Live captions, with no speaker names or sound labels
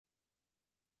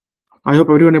I hope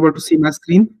everyone able to see my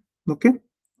screen. Okay,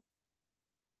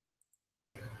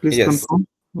 please Yes. confirm.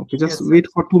 Okay, just Yes, sir. wait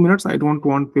for 2 minutes. I don't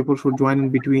want people should join in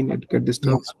between and get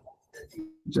disturbed.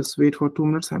 Just wait for 2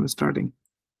 minutes. I'm starting.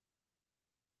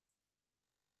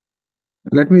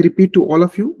 Let me repeat to all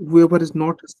of you, whoever is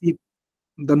not received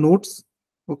the notes,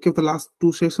 okay, of the last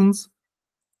 2 sessions,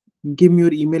 give me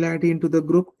your email ID into the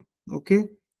group. Okay,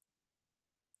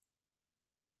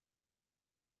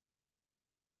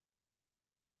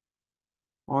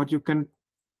 or you can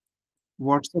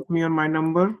WhatsApp me on my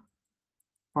number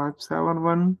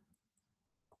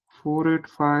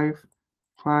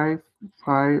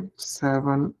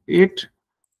 571-485-5578.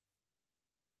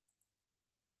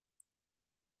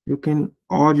 You can,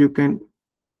 or you can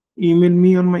email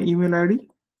me on my email ID.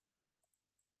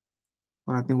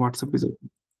 Or I think WhatsApp is open.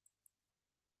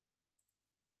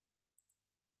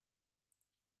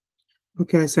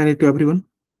 Okay, I send it to everyone.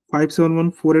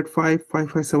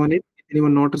 571-485-5578.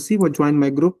 Anyone not receive or join my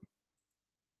group?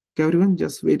 Okay, everyone,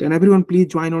 just wait. And everyone, please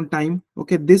join on time.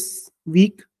 Okay, this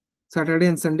week, Saturday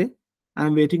and Sunday,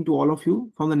 I'm waiting to all of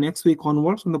you. From the next week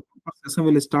onwards, when the session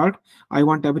will start, I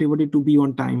want everybody to be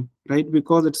on time, right?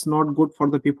 Because it's not good for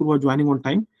the people who are joining on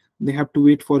time. They have to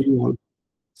wait for you all.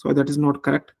 So that is not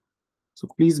correct. So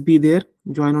please be there,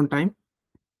 join on time.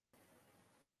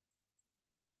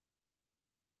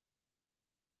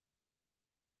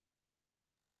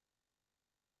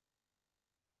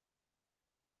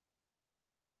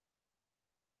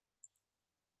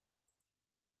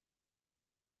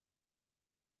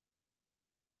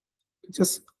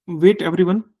 Just wait,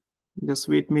 everyone. Just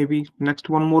wait, maybe next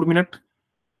 1 more minute,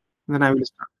 then I will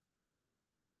start.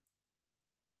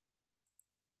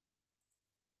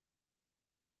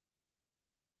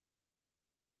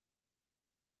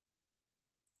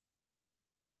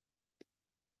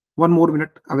 1 more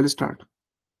minute, I will start.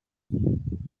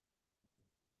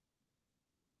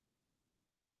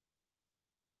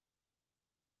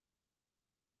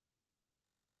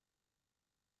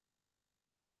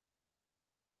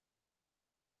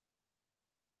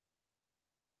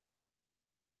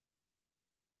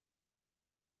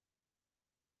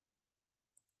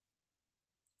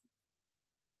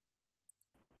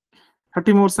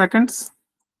 Thirty more seconds.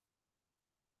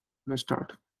 Let's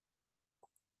start.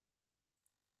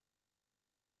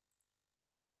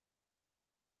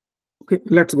 Okay,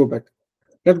 let's go back.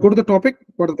 Let's go to the topic.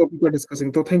 What the topic we're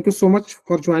discussing. So thank you so much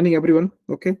for joining, everyone.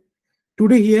 Okay,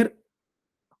 today here,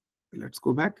 let's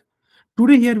go back.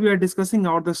 Today here we are discussing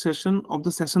about the session of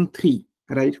the session 3,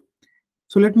 right?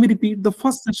 So let me repeat the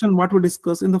first session. What we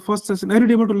discussed in the first session. Are you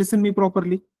able to listen me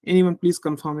properly? Anyone, please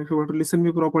confirm if you want to listen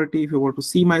me properly. If you want to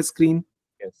see my screen,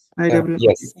 Yes. right, everyone? Okay.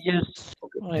 Yes. Yes.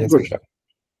 Okay. Yes, Good. Vishal.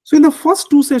 So in the first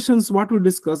 2 sessions, what we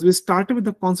discussed, we started with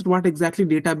the concept what exactly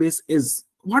database is.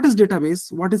 What is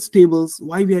database? What is tables?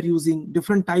 Why we are using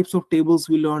different types of tables?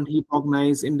 We learned heap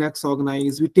organize, index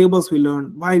organize. With tables, we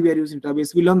learned why we are using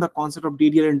database. We learned the concept of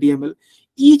DDL and DML.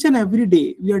 Each and every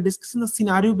day, we are discussing the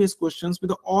scenario-based questions with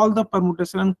all the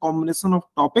permutation and combination of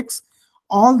topics,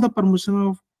 all the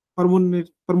permutation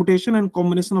and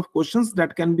combination of questions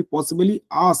that can be possibly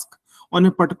asked on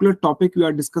a particular topic we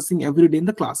are discussing every day in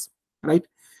the class, right?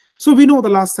 So we know the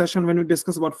last session when we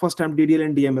discussed about first time DDL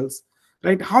and DMLs,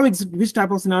 right? Which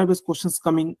type of scenario-based questions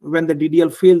coming when the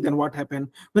DDL failed, then what happened?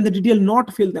 When the DDL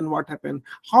not failed, then what happened?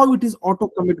 How it is auto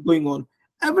commit going on?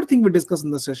 Everything we discussed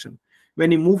in the session.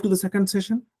 When we move to the second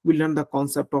session, we learn the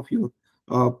concept of your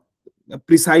uh,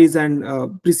 precise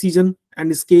and precision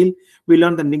and scale. We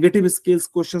learn the negative scales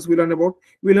questions. We learn about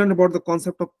the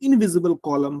concept of invisible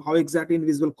column, how exactly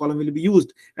invisible column will be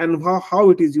used and how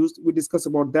it is used. We discuss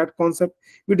about that concept.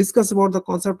 We discuss about the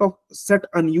concept of set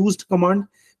unused command,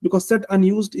 because set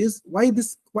unused is why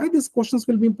these questions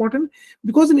will be important,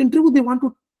 because in interview they want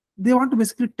to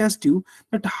basically test you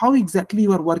that how exactly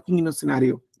you are working in a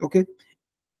scenario. Okay,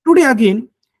 today again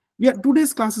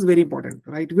today's class is very important,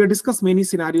 right? We have discussed many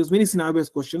scenarios, many scenario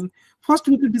based question. First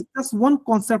we will discuss one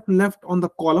concept left on the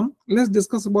column. Let's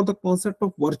discuss about the concept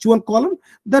of virtual column,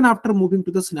 then after moving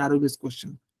to the scenario based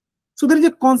question. So there is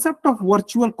a concept of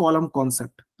virtual column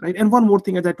concept, right? And one more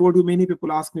thing, as I told you, many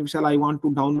people ask me, Vishal, I want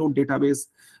to download database,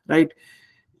 right?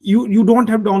 You don't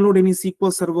have to download any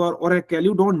SQL Server or Oracle.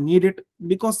 You don't need it,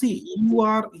 because see, you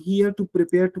are here to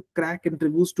prepare to crack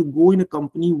interviews, to go in a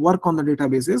company, work on the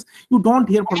databases. You don't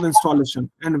here for the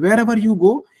installation. And wherever you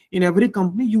go in every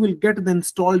company, you will get the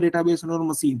installed database on your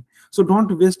machine. So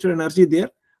don't waste your energy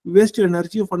there. Waste your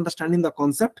energy of understanding the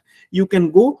concept. You can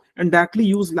go and directly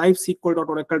use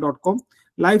livesql.oracle.com.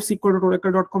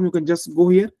 Livesql.oracle.com. You can just go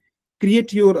here,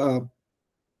 create your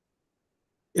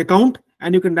account,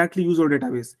 and you can directly use your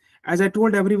database. As I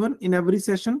told everyone in every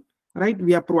session, right?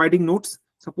 We are providing notes.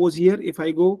 Suppose here, if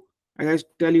I go, I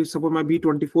tell you, suppose my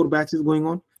B24 batch is going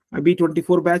on. My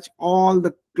B24 batch, all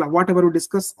the whatever we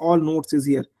discuss, all notes is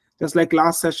here. Just like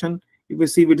last session, you will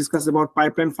see we discussed about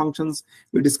pipeline functions.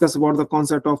 We discussed about the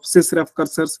concept of sysref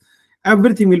cursors.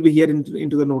 Everything will be here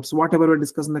into the notes. Whatever we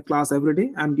discuss in the class every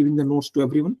day, I'm giving the notes to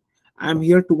everyone. I'm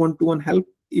here to one-to-one help.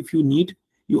 If you need,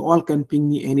 you all can ping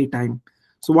me anytime.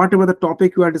 So whatever the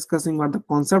topic you are discussing, what the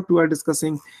concept you are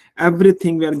discussing,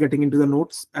 everything we are getting into the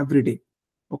notes every day.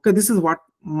 Okay, this is what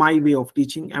my way of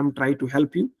teaching. I'm trying to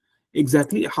help you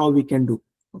exactly how we can do.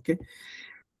 Okay,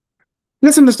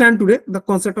 let's understand today the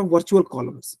concept of virtual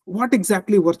columns. What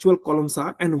exactly virtual columns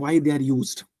are and why they are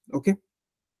used. Okay,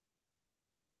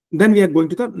 then we are going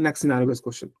to the next scenario based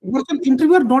question. Virtual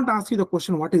interviewer don't ask you the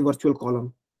question what is virtual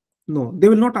column. No, they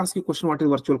will not ask you question what is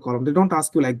virtual column. They don't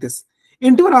ask you like this.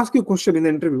 Interviewer ask you a question in the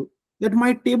interview that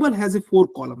my table has a 4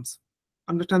 columns.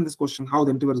 Understand this question, how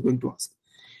the interviewer is going to ask.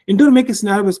 Interviewer make a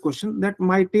scenario based question that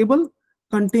my table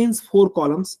contains 4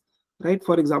 columns, right?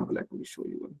 For example, let me show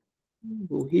you one.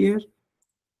 Go here.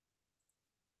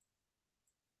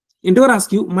 Interviewer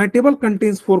ask you, my table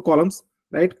contains 4 columns,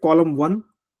 right? Column 1,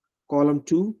 column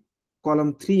 2,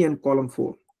 column 3, and column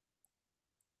 4.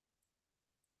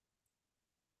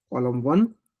 Column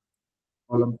 1,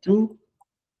 column 2,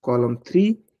 column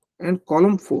 3, and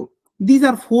column 4. These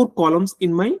are 4 columns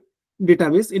in my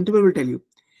database. Interviewer will tell you.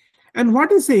 And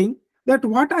what is saying that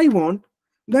what I want,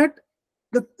 that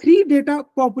the 3 data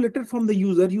populated from the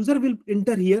user will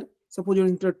enter here. Suppose you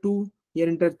enter 2, here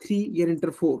enter 3, here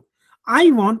enter 4.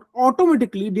 I want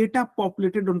automatically data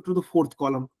populated onto the 4th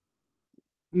column,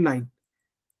 9.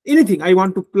 Anything I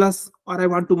want to plus, or I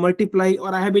want to multiply,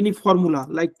 or I have any formula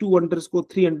like 2 underscore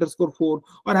 3 underscore 4,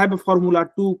 or I have a formula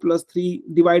 2 plus 3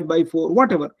 divide by 4,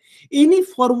 whatever. Any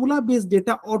formula based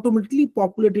data automatically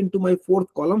populate into my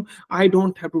 4th column. I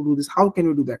don't have to do this. How can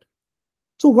you do that?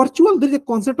 So virtual, there is a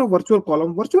concept of virtual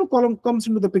column. Virtual column comes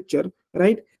into the picture,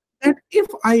 right? That if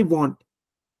I want,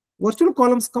 virtual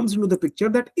columns comes into the picture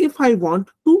that if I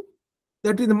want to,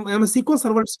 that is, I'm a SQL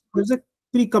server, there's a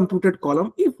pre-computed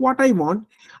column. If what I want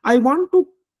to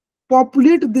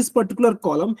populate this particular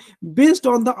column based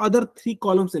on the other 3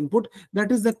 columns input,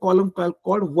 that is the column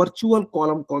called virtual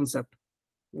column concept.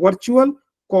 Virtual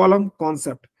column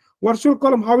concept. Virtual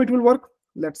column, how it will work?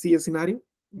 Let's see a scenario.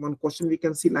 One question we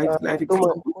can see live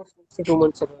example.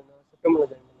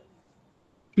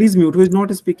 Please mute. Who is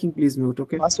not speaking, please mute.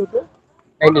 Okay.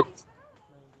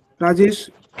 Rajesh.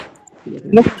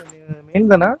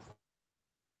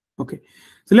 Okay.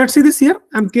 So let's see this here.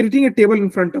 I'm creating a table in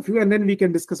front of you, and then we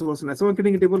can discuss about it. So I'm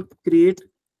creating a table, create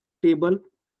table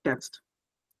text.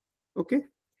 Okay.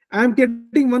 I'm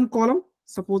getting one column.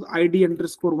 Suppose ID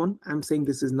underscore 1. I'm saying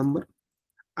this is number.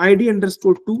 ID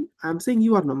underscore 2. I'm saying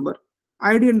you are number.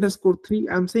 ID underscore 3.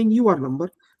 I'm saying you are number.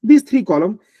 These 3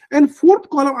 column. And 4th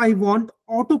column I want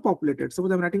auto populated.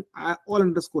 Suppose I'm writing all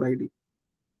underscore ID.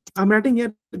 I'm writing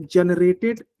here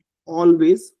generated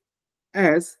always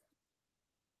as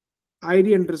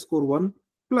ID underscore 1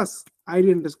 plus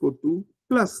ID underscore 2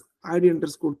 plus ID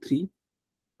underscore 3,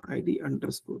 ID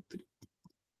underscore 3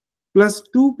 plus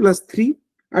 2 plus 3,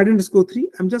 ID underscore 3.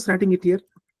 I'm just writing it here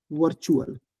virtual.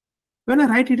 When I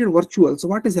write it here virtual, so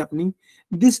what is happening?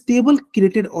 This table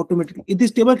created automatically,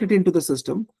 this table created into the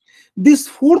system. This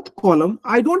 4th column,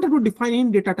 I don't have to define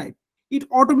any data type. It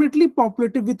automatically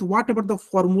populated with whatever the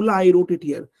formula I wrote it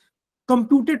here.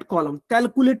 Computed column,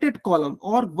 calculated column,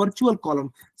 or virtual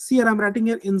column. See here, I'm writing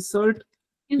here insert.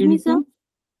 Excuse me, sir.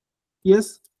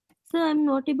 Yes. Sir, I'm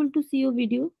not able to see your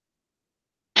video.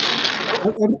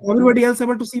 Everybody else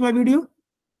able to see my video?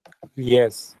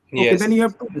 Yes. Okay, Yes. then you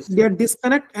have to get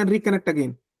disconnect and reconnect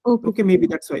again. Okay, maybe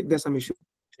that's why there's some issue.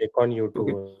 Check on YouTube.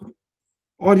 Okay.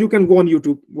 Or you can go on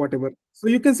YouTube, whatever. So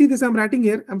you can see this. I'm writing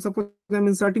here. I'm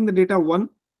inserting the data 1,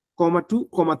 2,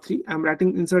 3. I'm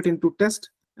writing insert into test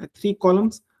 3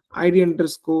 columns, ID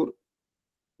underscore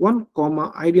 1,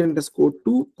 ID underscore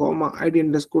 2, ID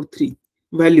underscore 3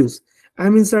 values.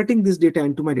 I'm inserting this data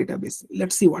into my database.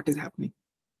 Let's see what is happening.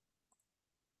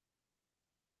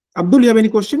 Abdul, you have any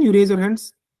question? You raise your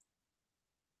hands.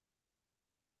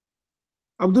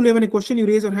 Abdul, you have any question? You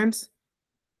raise your hands.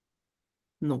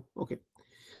 No. Okay.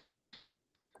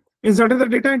 Inserted the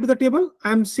data into the table.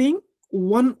 I'm seeing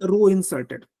 1 row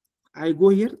inserted. I go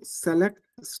here, select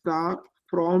star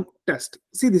from test.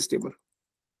 See this table.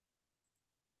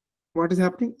 What is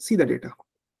happening? See the data.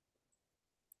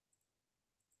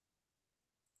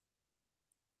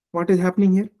 What is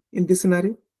happening here in this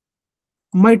scenario?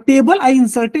 My table, I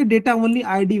inserted data only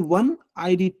ID1,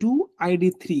 ID2,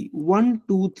 ID3, 1,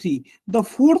 2, 3. The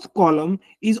fourth column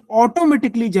is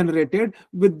automatically generated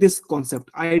with this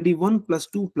concept, ID1 plus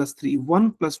 2 plus 3.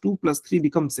 1 plus 2 plus 3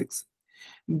 becomes 6.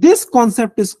 This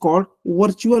concept is called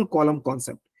virtual column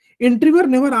concept. Interviewer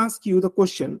never asks you the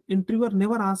question. Interviewer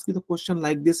never asks you the question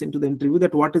like this into the interview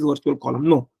that what is virtual column?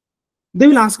 No. They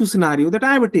will ask you scenario that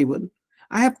I have a table.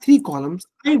 I have 3 columns.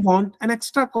 I want an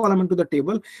extra column into the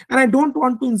table, and I don't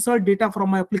want to insert data from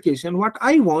my application. What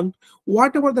I want,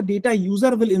 whatever the data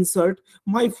user will insert,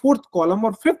 my fourth column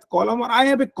or fifth column, or I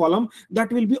have a column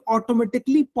that will be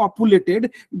automatically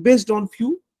populated based on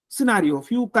few scenario,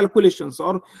 few calculations,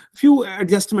 or few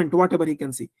adjustment, whatever he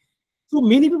can see. So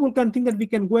many people can think that we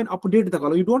can go and update the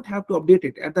column. You don't have to update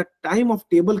it. At the time of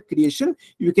table creation,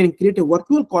 you can create a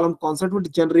virtual column concept which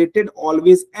generated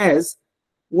always as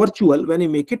virtual. When you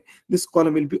make it, this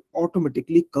column will be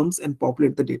automatically comes and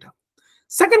populate the data.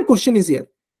 Second question is here.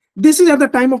 This is at the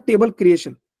time of table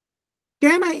creation.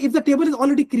 Can I, if the table is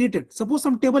already created, suppose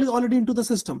some table is already into the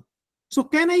system. So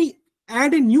can I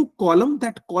add a new column?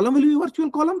 That column will be a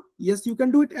virtual column. Yes, you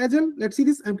can do it as well. Let's see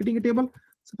this. I'm creating a table.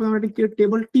 Suppose I'm writing create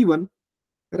table T1.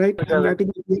 Right, I'm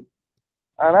writing it.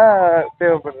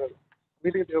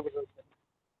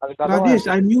 Rajesh,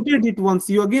 I muted it once.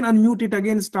 You again unmute it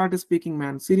again, start speaking,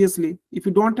 man. Seriously. If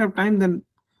you don't have time, then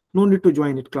no need to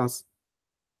join it, class.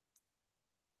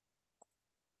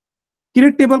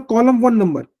 Create table column 1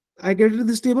 number. I created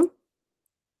this table.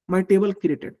 My table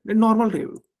created. A normal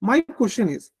table. My question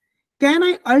is, can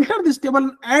I alter this table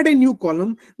and add a new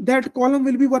column? That column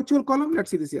will be virtual column.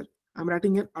 Let's see this here. I'm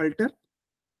writing here alter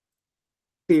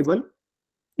table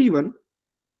T1.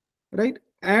 Right,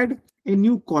 add a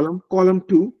new column, column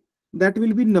 2, that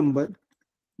will be number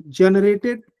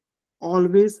generated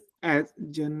always as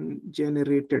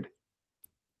generated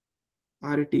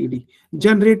RTD,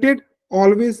 generated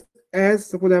always as,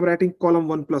 suppose I'm writing column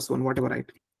 1 plus 1, whatever, right,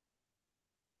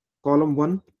 column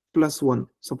 1 plus 1,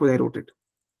 suppose I wrote it.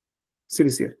 See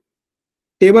this here,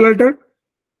 table altered.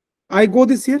 I go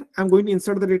this here, I'm going to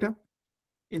insert the data,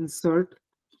 insert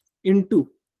into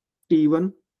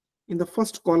T1 in the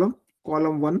first column,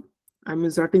 column 1. I'm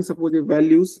inserting, suppose the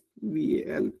values,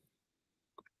 VAL,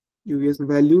 UVS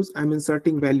values. I'm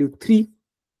inserting value 3.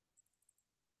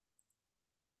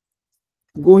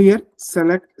 Go here,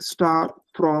 select star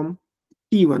from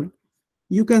T1.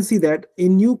 You can see that a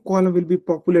new column will be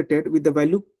populated with the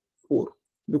value 4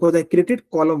 because I created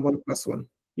column 1 plus 1.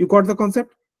 You got the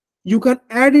concept? You can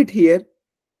add it here.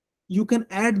 You can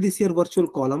add this here virtual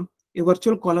column. A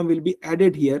virtual column will be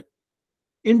added here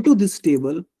into this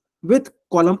table with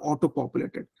column auto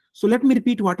populated. So let me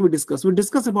repeat what we discussed. We're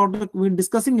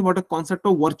discussing about a concept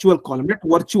of virtual column. That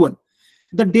virtual,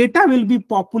 the data will be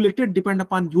populated depend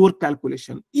upon your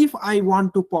calculation. If I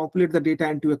want to populate the data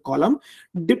into a column,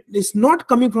 it's not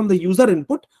coming from the user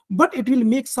input, but it will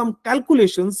make some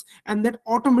calculations and that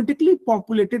automatically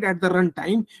populated at the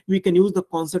runtime. We can use the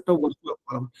concept of virtual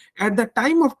column. At the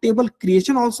time of table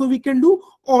creation also we can do,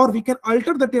 or we can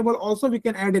alter the table also. We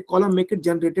can add a column, make it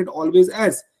generated always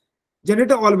as,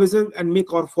 generated always as, and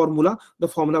make our formula. The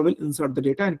formula will insert the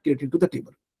data and create it into the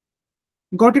table.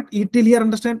 Got it till here?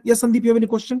 Understand? Yes, Sandeep, you have any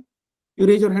question? You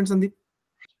raise your hand, Sandeep.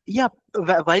 Yeah,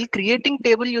 while creating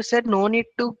table, you said no need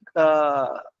to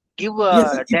give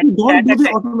yes, if you don't do data this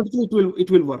type. automatically, it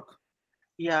will work.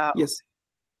 Yeah. Yes.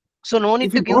 So no need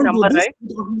If you to give don't number, do this, right?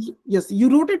 yes, you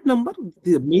wrote it number.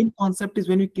 The main concept is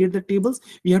when we create the tables,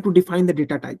 we have to define the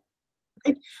data type.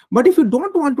 Right? But if you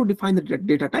don't want to define the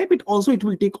data type, it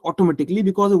will take automatically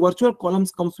because the virtual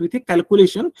columns comes with a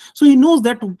calculation. So he knows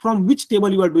that from which table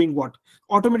you are doing what.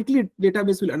 Automatically,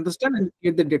 database will understand and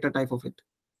get the data type of it.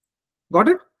 Got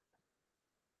it?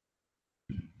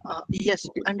 Yes,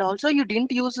 and also you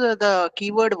didn't use the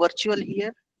keyword virtual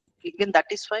here. Even that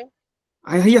is fine.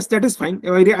 Yes, that is fine.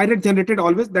 I read generated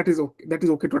always. That is okay. That is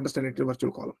okay to understand it.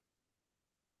 Virtual column.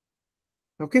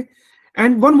 Okay.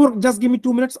 And one more, just give me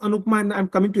 2 minutes, Anupma, and I'm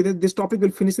coming to this. This topic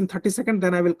will finish in 30 seconds.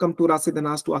 Then I will come to Rasid and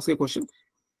ask a question.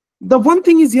 The one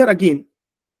thing is here again,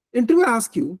 interviewer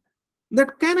asks you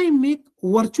that can I make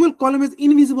virtual column is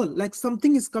invisible? Like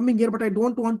something is coming here, but I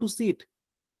don't want to see it.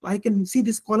 I can see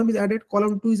this column is added,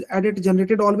 column 2 is added,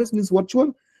 generated always means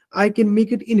virtual. I can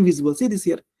make it invisible. See this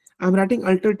here. I'm writing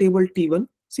alter table T1.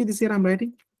 See this here, I'm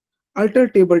writing alter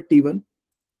table T1.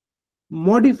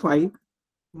 Modify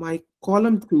my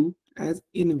column 2 as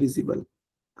invisible.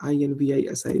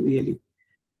 INVISIBLE.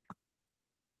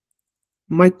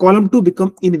 My column 2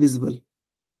 become invisible.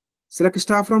 Select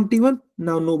star from T1.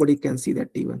 Now nobody can see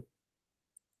that T1.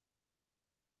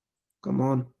 Come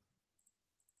on.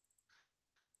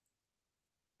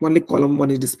 Only column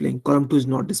 1 is displaying, column 2 is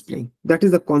not displaying. That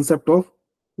is the concept of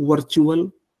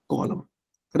virtual column.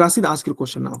 Rasid, ask your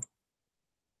question now.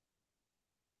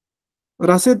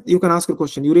 Rasid, you can ask your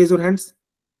question. You raise your hands.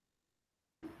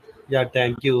 Yeah,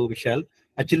 thank you, Vishal.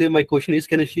 Actually, my question is,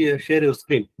 can you share your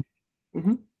screen?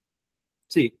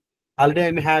 See, already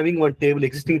I'm having one table,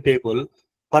 existing table.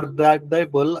 For that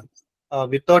table,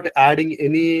 without adding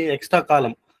any extra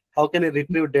column, how can I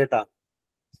retrieve data?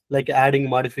 Like adding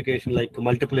modification, like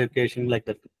multiplication, like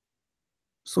that.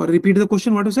 Sorry, repeat the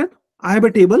question. What you said? I have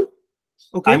a table.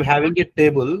 Okay. I'm having a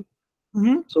table.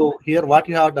 So here, what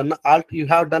you have done, you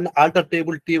have done alter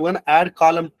table T1, add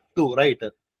column 2, right?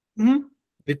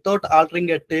 Without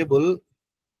altering a table,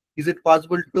 is it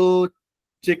possible to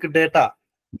check data,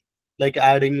 like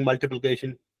adding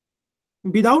multiplication?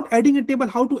 Without adding a table,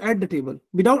 how to add the table?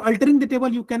 Without altering the table,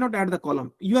 you cannot add the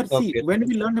column. You are see, Okay. when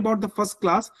we learned about the first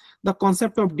class, the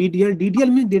concept of DDL.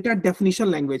 DDL means data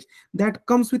definition language. That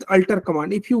comes with alter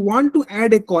command. If you want to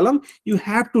add a column, you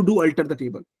have to do alter the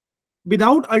table.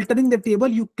 Without altering the table,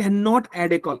 you cannot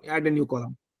add a new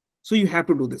column. So you have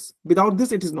to do this. Without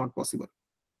this, it is not possible.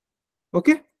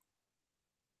 Okay.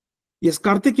 Yes,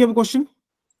 Karthik, you have a question?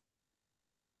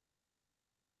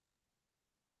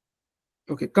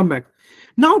 Okay, come back.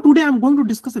 Now, today I'm going to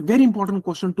discuss a very important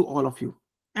question to all of you.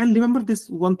 And remember this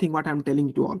one thing, what I'm telling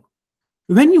you to all.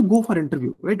 When you go for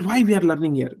interview, right? Why we are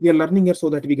learning here? We are learning here so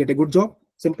that we get a good job.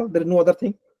 Simple. There is no other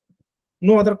thing.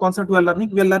 No other concept we are learning.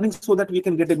 We are learning so that we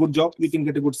can get a good job. We can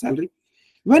get a good salary.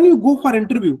 When you go for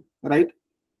interview, right?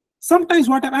 Sometimes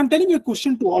what I'm telling you a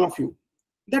question to all of you.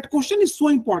 That question is so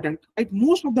important. Like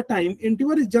most of the time,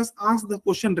 interviewer is just ask the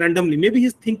question randomly. Maybe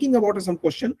he's thinking about some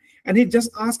question and he just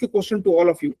ask a question to all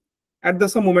of you at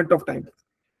some moment of time.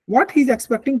 What he's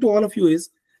expecting to all of you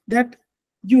is that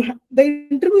the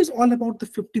interview is all about the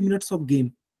 50 minutes of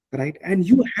game, right? And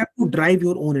you have to drive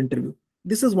your own interview.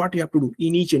 This is what you have to do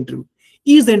in each interview.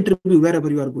 Is the interview wherever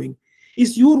you are going?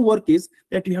 Is your work is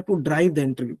that you have to drive the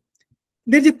interview.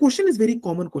 There's a question, is very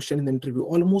common question in the interview.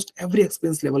 Almost every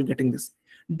experience level getting this.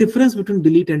 Difference between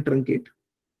delete and truncate.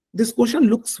 This question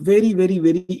looks very, very,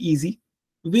 very easy,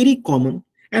 very common.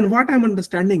 And what I'm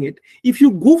understanding it, if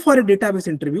you go for a database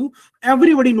interview,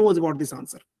 everybody knows about this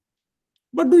answer.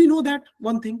 But do you know that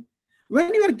one thing?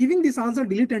 When you are giving this answer,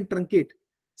 delete and truncate,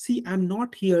 see, I'm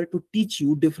not here to teach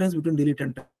you difference between delete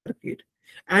and truncate.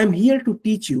 I'm here to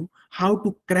teach you how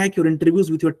to crack your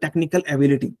interviews with your technical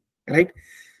ability, right?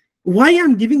 Why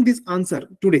I'm giving this answer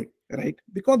today, right?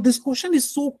 Because this question is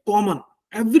so common.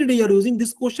 Every day you're using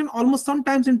this question. Almost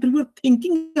sometimes interviewer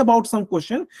thinking about some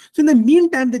question. So in the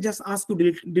meantime, they just ask you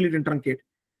delete and truncate.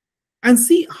 And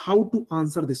see how to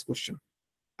answer this question.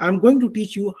 I'm going to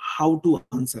teach you how to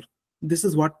answer. This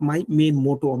is what my main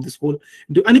motto of this whole.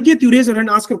 Aniket, you raise your hand,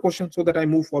 ask your question so that I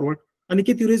move forward.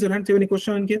 Aniket, you raise your hand. Do you have any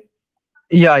question, Aniket?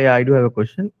 Yeah, I do have a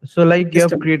question. So, like, you Yes, have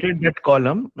tell me. created that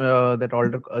column, that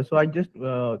alter. So, I just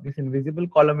this invisible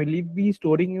column, will it be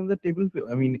storing in the table?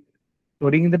 I mean,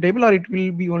 storing in the table, or it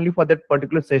will be only for that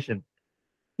particular session?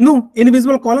 No,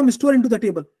 invisible column is stored into the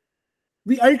table.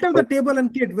 We alter the table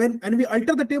and we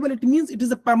alter the table, it means it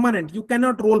is a permanent. You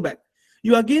cannot roll back.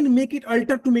 You again make it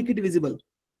alter to make it visible.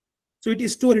 So it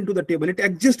is stored into the table. It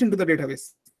exists into the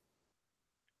database.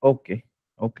 Okay.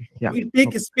 Yeah. It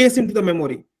takes space into the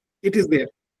memory. It is there.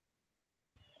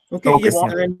 Okay. Okay. Yes.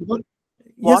 Yeah. And What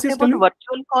yes, about tell me.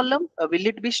 virtual column? Will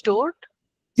it be stored?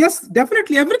 Yes,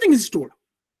 definitely. Everything is stored.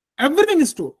 Everything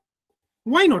is stored.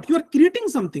 Why not? You are creating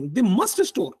something. They must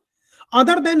store.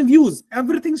 Other than views,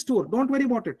 everything stored. Don't worry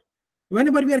about it.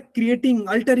 Whenever we are creating,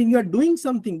 altering, you are doing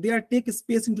something, they are take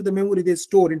space into the memory, they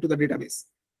store into the database.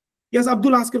 Yes,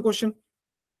 Abdul, ask your question.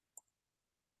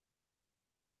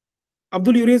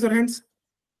 Abdul, you raise your hands.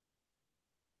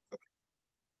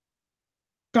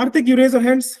 Karthik, you raise your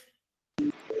hands.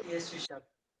 Yes, Vishal.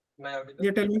 Am I audible?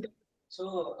 Yeah, tell me.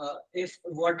 So,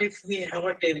 what if we have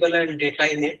a table and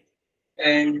data in it,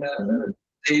 and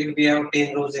say we have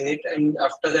 10 rows in it, and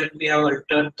after that we have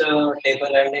altered the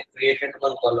table and created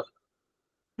one column.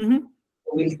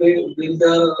 Will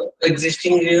the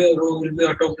existing row will be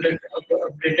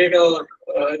updated or?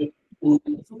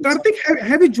 Karthik,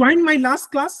 have you joined my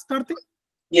last class, Karthik?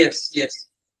 Yes.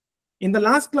 In the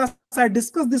last class, I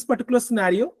discussed this particular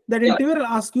scenario that interviewer will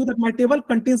ask you that my table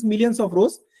contains millions of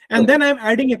rows, and then I'm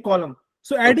adding a column.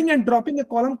 So adding and dropping a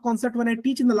column concept, when I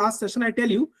teach in the last session, I tell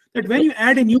you that when you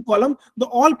add a new column, the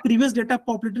all previous data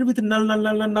populated with null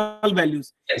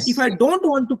values. Yes. If I don't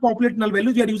want to populate null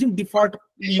values, we are using default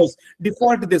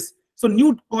this. So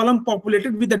new column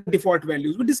populated with the default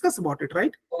values. We discuss about it,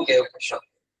 right? Okay, sure.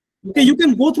 Okay, you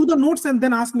can go through the notes and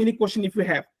then ask me any question if you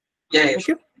have. Yeah, okay.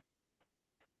 Sure.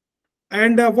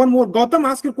 And one more, Gautam,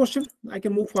 ask your question. I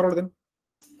can move forward then.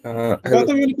 Hello.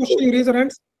 Gautam, you have a question? You raise your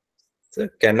hands. Sir,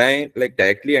 can I like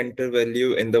directly enter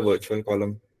value in the virtual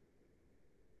column?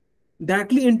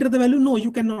 Directly enter the value? No,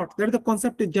 you cannot. That is the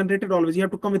concept is generated always. You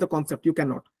have to come with a concept. You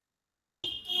cannot.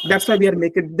 That's why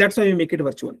that's why we make it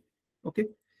virtual. Okay.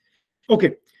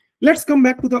 Okay. Let's come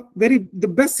back to the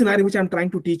best scenario which I'm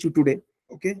trying to teach you today.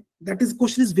 Okay. That is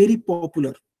question is very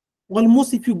popular.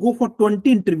 Almost if you go for 20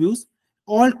 interviews,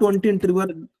 all 20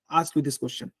 interviewers ask you this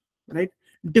question, right?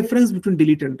 Difference between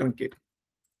delete and truncate.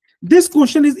 This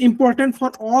question is important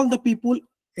for all the people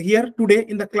here today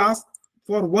in the class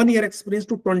for 1 year experience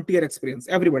to 20-year experience,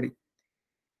 everybody.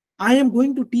 I am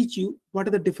going to teach you what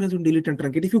are the difference between delete and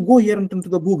truncate. If you go here into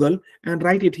the Google and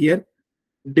write it here,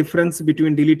 difference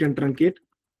between delete and truncate,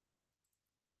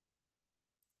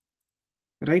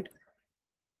 right?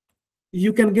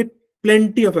 You can get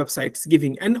plenty of websites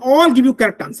giving and all give you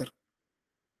correct answer.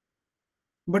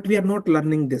 But we are not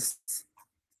learning this.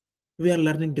 We are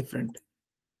learning different,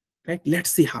 right? Let's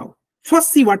see how.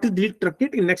 First, see what is delete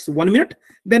truncate in next 1 minute.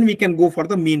 Then we can go for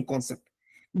the main concept.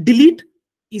 Delete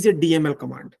is a DML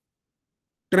command.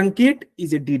 Truncate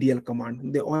is a DDL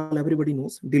command. Everybody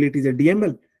knows delete is a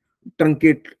DML.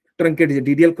 Truncate is a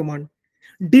DDL command.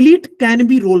 Delete can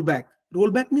be rollback.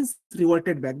 Rollback means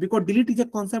reverted back, because delete is a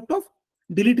concept of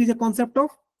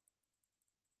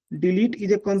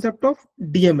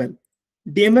DML.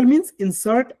 DML means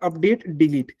insert, update,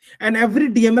 delete. And every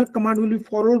DML command will be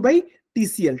followed by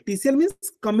TCL. TCL means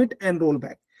commit and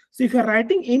rollback. So if you are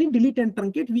writing any delete and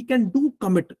truncate, we can do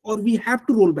commit or we have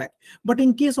to roll back. But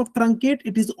in case of truncate,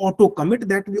 it is auto commit,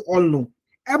 that we all know.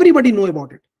 Everybody know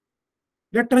about it.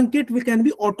 The truncate can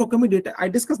be auto commit data. I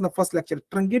discussed in the first lecture.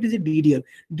 Truncate is a DDL.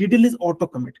 DDL is auto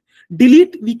commit.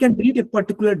 Delete, we can delete a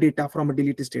particular data from a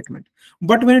delete statement.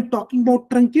 But when talking about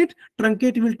truncate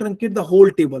will truncate the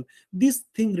whole table. This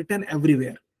thing written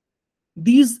everywhere.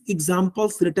 These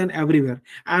examples written everywhere.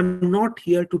 I'm not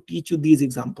here to teach you these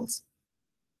examples.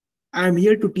 I'm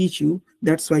here to teach you.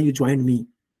 That's why you joined me,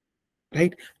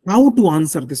 right? How to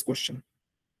answer this question.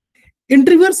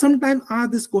 Interviewers sometimes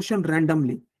ask this question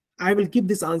randomly. I will give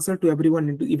this answer to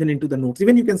everyone even into the notes.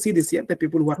 Even you can see this here, the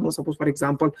people who are not, suppose for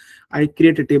example, I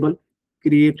create a table,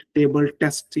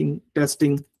 testing.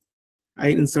 I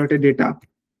insert a data,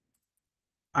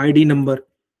 ID number,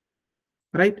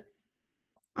 right?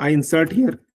 I insert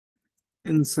here,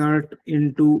 insert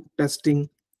into testing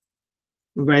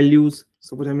values.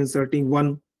 Suppose I'm inserting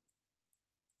 1,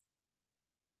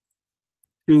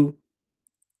 2,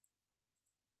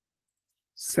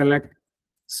 select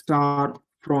star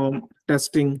from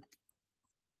testing.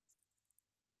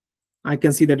 I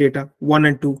can see the data 1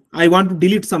 and 2. I want to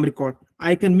delete some record.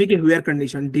 I can make a where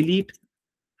condition, delete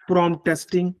from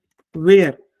testing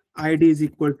where ID is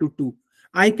equal to 2.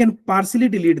 I can partially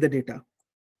delete the data,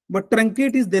 but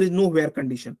truncate is there is no where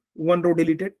condition. 1 row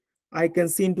deleted. I can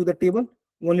see into the table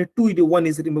only 1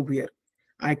 is removed here.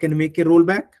 I can make a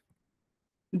rollback.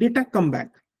 Data come back.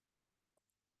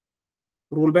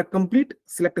 Rollback complete.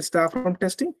 Select a star from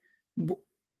testing.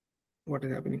 What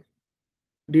is happening?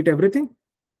 Delete everything.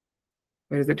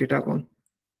 Where is the data gone?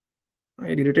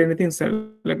 I deleted anything.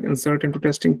 Select insert into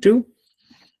testing 2.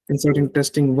 Insert into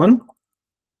testing 1.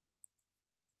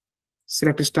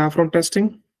 Select a star from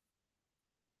testing.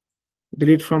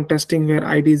 Delete from testing where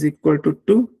ID is equal to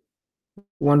 2.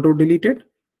 1 row deleted.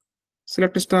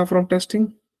 Select a star from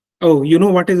testing. Oh, you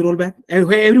know what is rollback?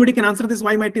 Everybody can answer this.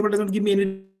 Why my table doesn't give me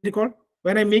any record?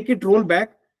 When I make it roll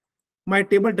back, my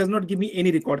table does not give me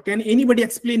any record. Can anybody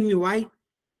explain me why?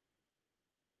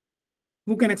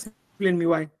 Who can explain me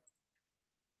why?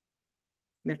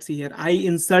 Let's see here. I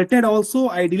inserted also,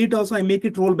 I delete also, I make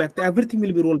it roll back. Everything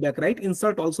will be roll back, right?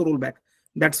 Insert also roll back.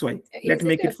 That's why. Let's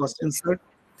make it first. Insert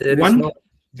There 1. is no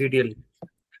DDL.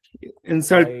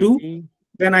 Insert 2.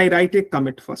 Then I write a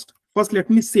commit first. First, let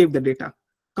me save the data.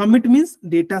 Commit means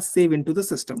data save into the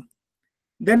system.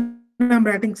 Then I'm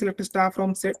writing select a star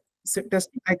from set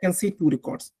testing. I can see 2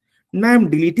 records. Now I'm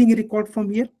deleting a record from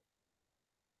here.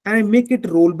 And I make it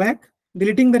roll back.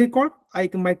 Deleting the record,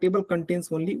 my table contains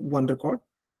only 1 record.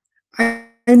 I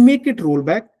make it roll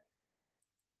back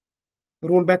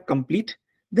complete.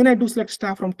 Then I do select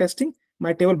star from testing.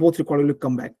 My table both record will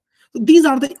come back. So these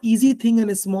are the easy thing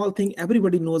and a small thing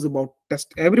everybody knows about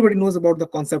test. Everybody knows about the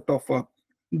concept of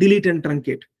delete and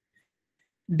truncate.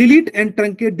 Delete and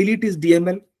truncate. Delete is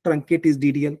DML, truncate is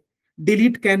DDL.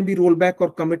 Delete can be rollback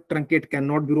or commit. Truncate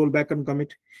cannot be rollback and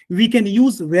commit. We can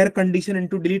use where condition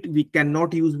into delete. We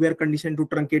cannot use where condition to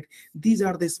truncate. These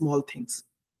are the small things.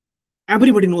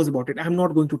 Everybody knows about it. I'm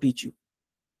not going to teach you.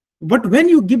 But when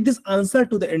you give this answer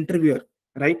to the interviewer,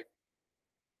 right?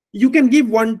 You can give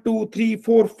 1, 2, 3,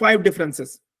 4, 5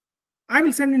 differences. I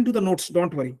will send into the notes,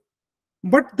 don't worry.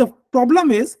 But the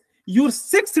problem is your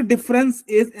sixth difference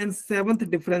is and seventh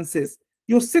difference is.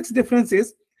 Your sixth difference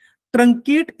is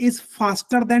truncate is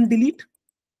faster than delete.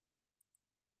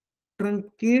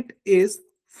 Truncate is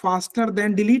faster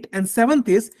than delete. And seventh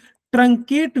is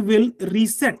truncate will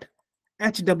reset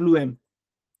HWM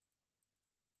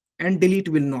and delete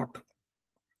will not.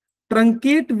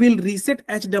 Truncate will reset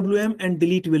HWM and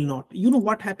delete will not. You know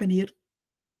what happened here?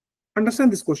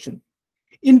 Understand this question.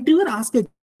 Interviewer asks a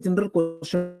general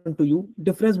question to you,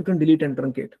 difference between delete and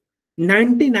truncate.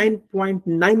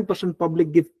 99.9%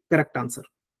 public give correct answer.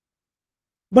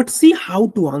 But see how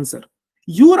to answer.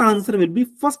 Your answer will be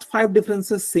first 5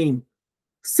 differences same.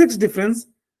 6 difference,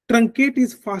 truncate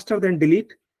is faster than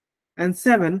delete. And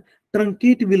 7,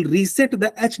 truncate will reset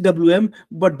the HWM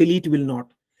but delete will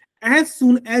not. As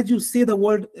soon as you say the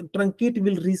word truncate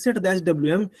will reset the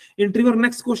HWM, interviewer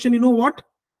next question, you know what?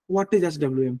 What is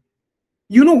HWM?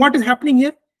 You know what is happening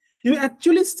here? You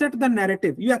actually set the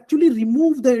narrative. You actually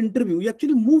remove the interview. You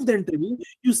actually move the interview.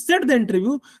 You set the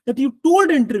interview that you told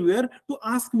the interviewer to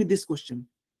ask me this question.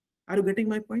 Are you getting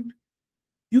my point?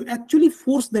 You actually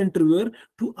force the interviewer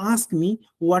to ask me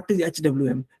what is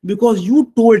HWM because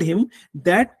you told him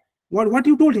that what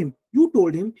you told him? You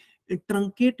told him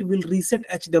truncate will reset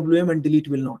HWM and delete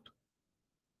will not.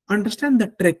 Understand the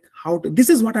trick. How to, this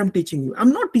is what I'm teaching you.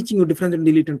 I'm not teaching you difference in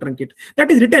delete and truncate.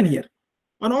 That is written here.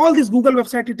 On all this Google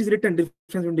website, it is written difference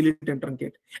between delete and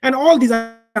truncate. And all these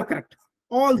are correct.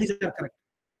 All these are correct.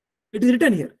 It is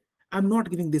written here. I'm not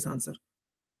giving this answer.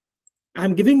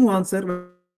 I'm giving you answer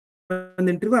when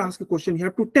the interviewer asks a question. You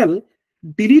have to tell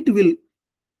delete will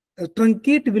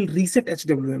truncate will reset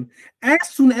HWM. As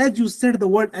soon as you said the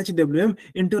word HWM,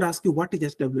 interviewer asks you what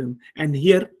is HWM. And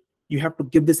here you have to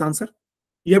give this answer.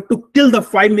 You have to kill the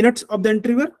 5 minutes of the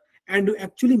interviewer and you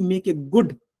actually make a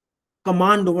good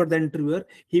command over the interviewer.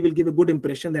 He will give a good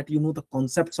impression that you know the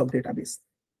concepts of database.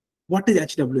 What is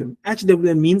HWM?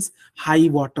 HWM means high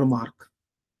watermark.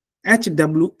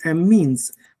 HWM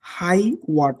means high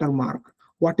watermark.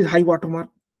 What is high watermark?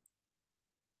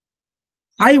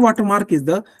 High watermark is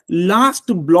the last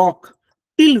block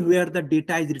till where the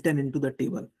data is written into the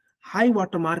table. High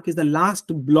watermark is the last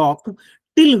block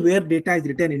till where data is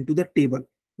written into the table.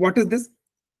 What is this?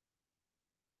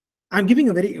 I'm giving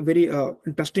a very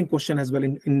interesting question as well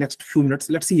in next few minutes.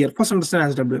 Let's see here. First,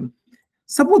 understand HWM.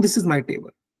 Suppose this is my table.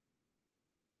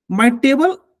 My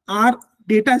table are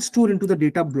data stored into the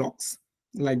data blocks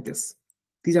like this.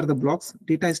 These are the blocks.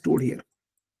 Data is stored here.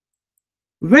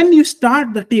 When you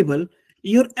start the table,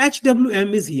 your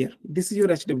HWM is here. This is your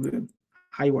HWM,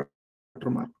 high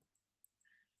watermark.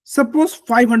 Suppose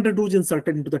 500 rows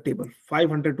inserted into the table.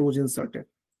 500 rows inserted.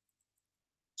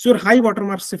 So your high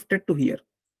watermark shifted to here.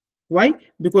 Why?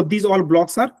 Because these all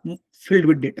blocks are filled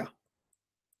with data,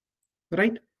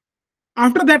 right?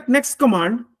 After that, next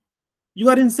command, you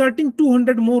are inserting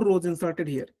 200 more rows inserted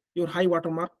here. Your high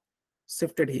watermark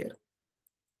shifted here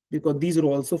because these are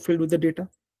also filled with the data.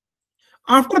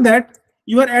 After that,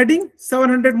 you are adding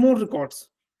 700 more records.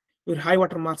 Your high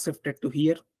watermark shifted to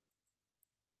here,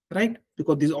 right?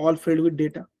 Because these are all filled with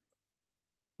data.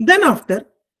 Then after,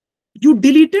 you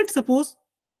deleted, suppose,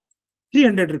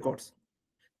 300 records.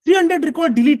 300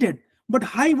 record deleted, but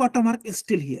high watermark is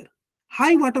still here.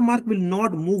 High watermark will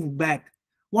not move back.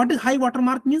 What is high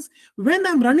watermark means? When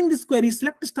I'm running this query,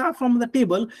 select star from the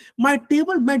table, my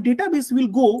database will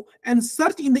go and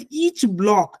search in the each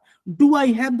block. Do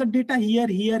I have the data here,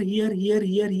 here, here, here,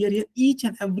 here, here, here? Each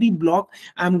and every block,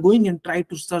 I'm going and try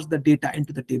to search the data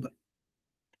into the table.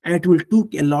 And it will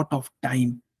take a lot of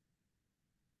time.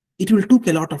 It will take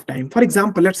a lot of time. For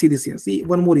example, let's see this here. See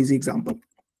one more easy example.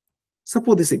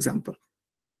 Suppose this example.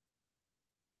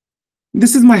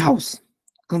 This is my house.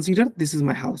 Consider this is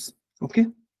my house. Okay.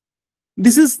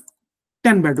 This is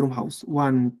 10 bedroom house.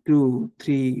 1, 2,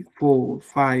 3, 4,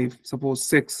 5, suppose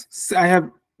 6. I have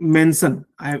mentioned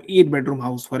I have 8 bedroom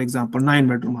house, for example, 9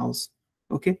 bedroom house.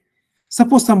 Okay.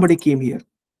 Suppose somebody came here.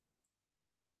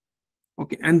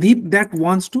 Okay. And that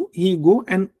wants to, he go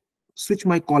and switch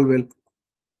my call well.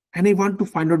 And I want to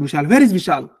find out Vishal. Where is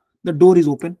Vishal? The door is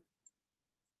open.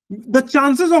 The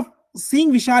chances of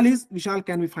seeing Vishal is Vishal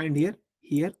can be found here,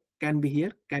 here, can be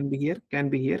here, can be here, can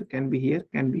be here, can be here,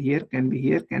 can be here, can be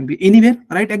here, can be anywhere.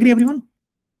 Right? Agree, everyone?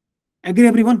 Agree,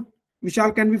 everyone?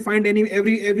 Vishal can be found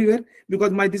everywhere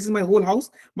because this is my whole house.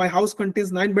 My house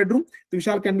contains 9 bedrooms. So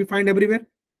Vishal can be found everywhere.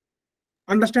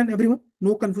 Understand, everyone?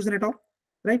 No confusion at all,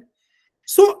 right?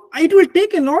 So it will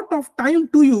take a lot of time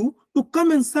to you to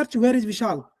come and search where is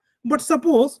Vishal. But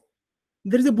suppose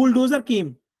there is a bulldozer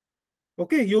came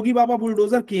Okay, Yogi Baba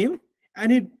bulldozer came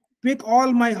and he pick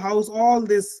all my house, all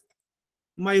this,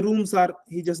 my rooms are,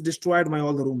 he just destroyed my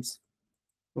all the rooms.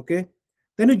 Okay,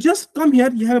 then you just come here,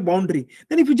 you have a boundary.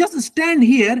 Then if you just stand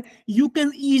here, you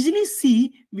can easily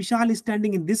see Vishal is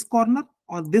standing in this corner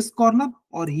or this corner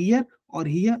or here or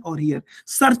here or here.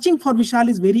 Searching for Vishal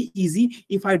is very easy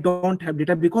if I don't have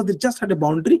data, because they just had a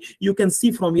boundary. You can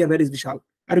see from here where is Vishal.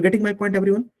 Are you getting my point,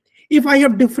 everyone? If I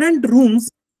have different rooms,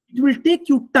 it will take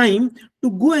you time to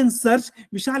go and search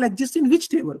Vishal exists in which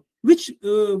table, which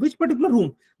particular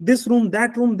room, this room,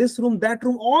 that room, this room, that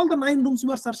room, all the 9 rooms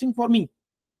you are searching for me.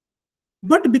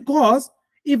 But because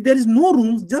if there is no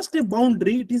rooms, just a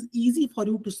boundary, it is easy for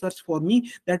you to search for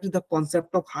me. That is the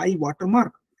concept of high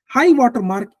watermark. High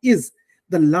watermark is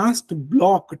the last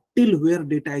block till where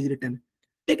data is written.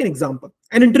 Take an example,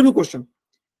 an interview question.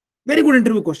 Very good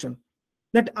interview question.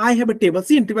 That I have a table.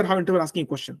 See interviewer, how interviewer asking a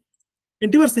question.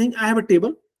 Interviewer saying, I have a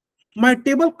table. My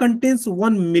table contains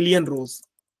 1 million rows.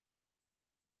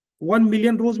 1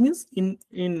 million rows means you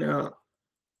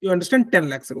understand 10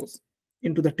 lakhs rows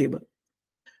into the table.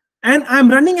 And I'm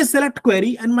running a select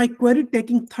query, and my query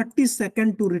taking 30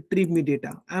 seconds to retrieve me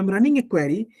data. I'm running a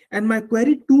query and my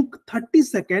query took 30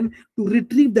 seconds to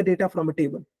retrieve the data from a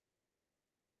table.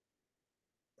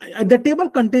 The table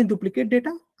contains duplicate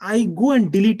data. I go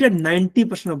and deleted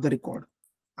 90% of the record.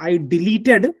 I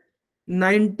deleted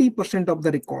 90% of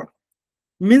the record.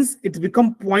 Means it's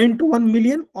become 0.1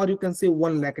 million, or you can say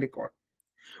 1 lakh record.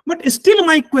 But still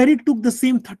my query took the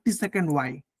same 30 seconds.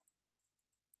 Why?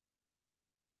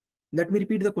 Let me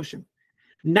repeat the question.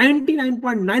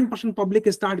 99.9%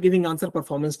 public start giving answer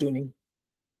performance tuning.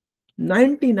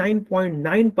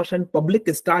 99.9% public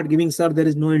start giving, sir, there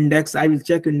is no index. I will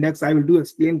check index. I will do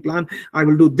explain plan. I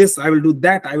will do this. I will do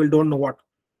that. I will don't know what.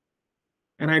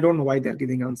 And I don't know why they are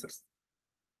giving answers.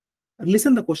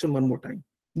 Listen the question one more time.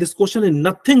 This question is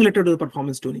nothing related to the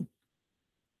performance tuning.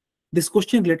 This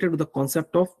question related to the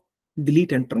concept of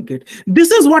delete and truncate.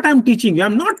 This is what I'm teaching you.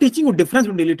 I'm not teaching you difference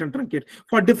between delete and truncate.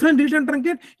 For different delete and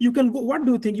truncate, you can go, what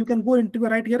do you think? You can go into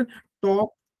right here,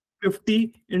 top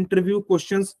 50 interview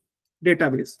questions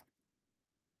database.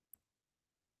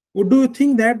 What do you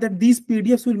think that these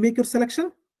PDFs will make your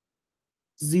selection?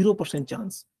 0%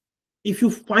 chance. If you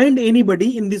find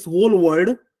anybody in this whole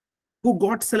world who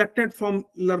got selected from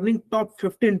learning top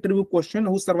 50 interview question,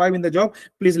 who survive in the job,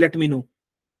 please let me know.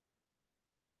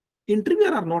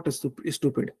 Interviewer are not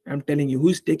stupid. I'm telling you, who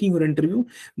is taking your interview,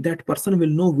 that person will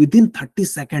know within 30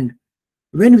 seconds.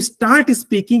 When you start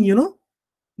speaking,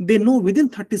 they know within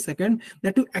 30 seconds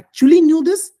that you actually knew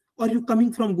this, or you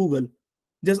coming from Google,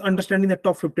 just understanding the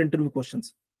top 50 interview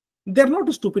questions. They're not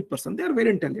a stupid person. They are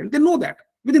very intelligent. They know that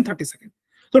within 30 seconds.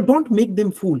 So don't make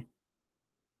them fool.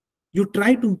 You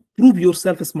try to prove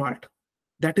yourself smart.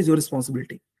 That is your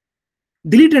responsibility.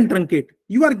 Delete and truncate.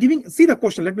 You are giving, see the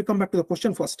question. Let me come back to the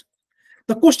question first.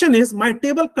 The question is, my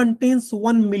table contains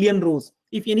 1 million rows.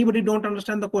 If anybody don't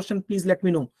understand the question, please let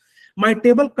me know. My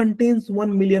table contains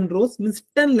 1 million rows, means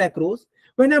 10 lakh rows.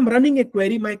 When I'm running a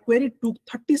query, my query took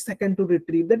 30 seconds to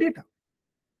retrieve the data.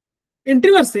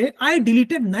 Interviewer say, I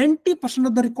deleted 90%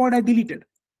 of the record I deleted.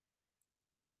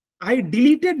 I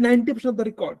deleted 90% of the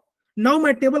record. Now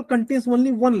my table contains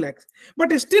only 1 lakh.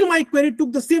 But still my query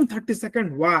took the same 30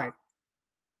 seconds. Why?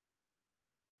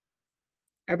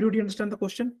 Everybody understand the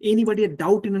question? Anybody a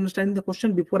doubt in understanding the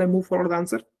question before I move forward the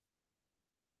answer?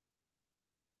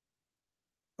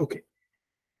 Okay.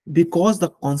 Because the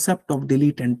concept of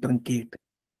delete and truncate.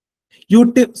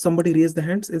 Somebody raise the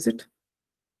hands, is it?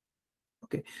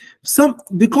 Okay.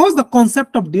 Because the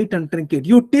concept of delete and truncate,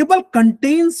 your table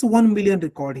contains 1 million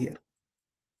record here.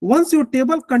 Once your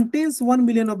table contains 1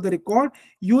 million of the record,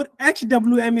 your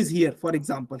HWM is here, for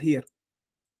example, here.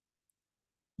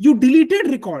 You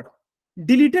deleted record.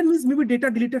 Deleted means maybe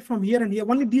data deleted from here and here.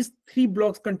 Only these 3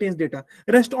 blocks contains data.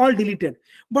 Rest all deleted.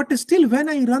 But still, when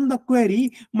I run the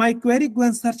query, my query go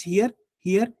and search here,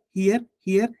 here, here,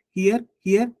 here, here,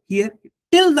 here, here,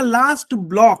 till the last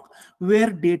block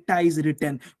where data is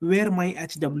written, where my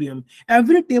HWM.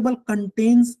 Every table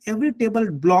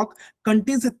block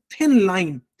contains a thin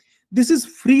line. This is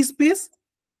free space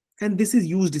and this is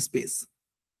used space.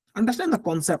 Understand the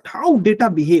concept, how data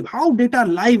behave, how data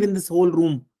live in this whole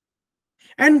room.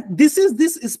 And this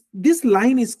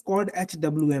line is called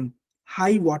HWM,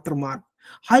 high watermark.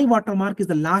 High watermark is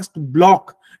the last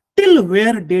block till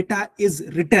where data is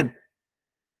written.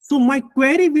 So my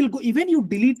query will go, even you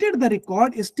deleted the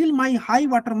record, still my high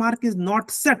watermark is not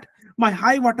set. My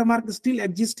high watermark still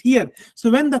exists here.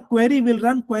 So when the query will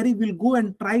run, query will go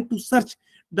and try to search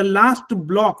the last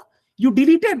block. You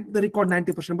deleted the record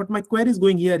 90%, but my query is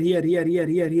going here, here, here, here,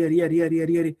 here, here, here, here, here,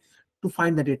 here. to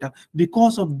find the data.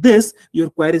 Because of this, your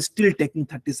query is still taking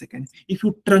 30 seconds. If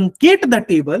you truncate the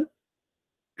table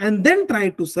and then try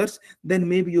to search, then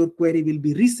maybe your query will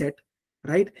be reset,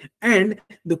 right? And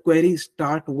the query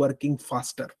start working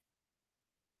faster.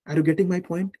 Are you getting my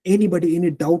point? Anybody, any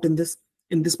doubt in this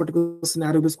particular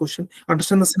scenario, this question?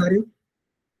 Understand the scenario?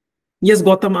 Yes,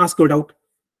 Gautam, ask your doubt.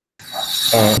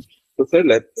 So sir,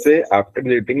 let's say after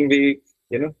deleting we,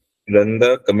 run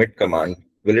the commit command.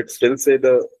 Will it still say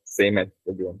the same as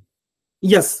the one?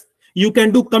 Yes, you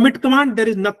can do commit command. There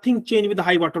is nothing changed with the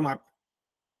high watermark.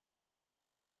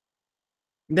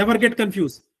 Never get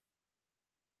confused.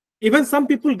 Even some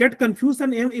people get confused,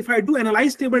 and if I do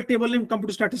analyze table in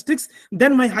computer statistics,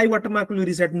 then my high watermark will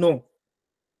reset. No.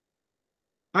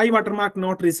 High watermark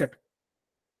not reset.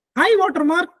 High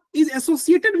watermark is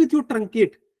associated with your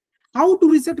truncate. How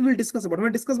to reset, we'll discuss about. When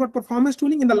I discuss about performance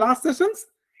tuning in the last sessions,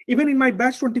 even in my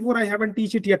batch 24, I haven't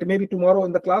teach it yet. Maybe tomorrow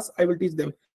in the class, I will teach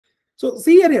them. So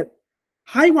see here,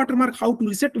 high watermark, how to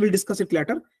reset, we'll discuss it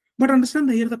later. But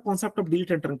understand here the concept of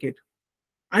delete and truncate.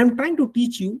 I am trying to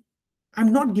teach you.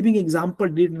 I'm not giving example.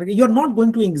 You're not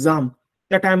going to exam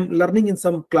that I'm learning in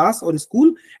some class or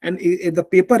school, and the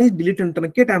paper is delete and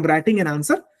truncate. I'm writing an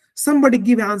answer. Somebody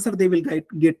give an answer, they will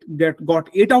got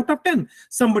 8 out of 10.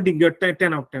 Somebody get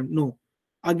 10 out of 10. No.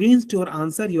 Against your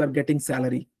answer, you are getting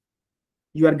salary.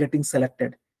 You are getting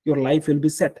selected. Your life will be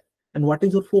set. And what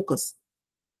is your focus?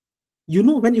 You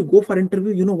know, when you go for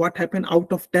interview, you know what happened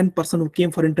out of 10% who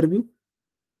came for interview?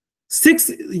 6,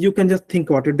 you can just think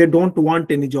about it. They don't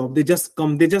want any job. They just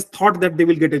come. They just thought that they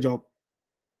will get a job.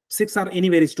 6 are any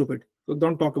very stupid. So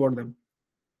don't talk about them.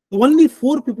 Only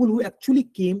 4 people who actually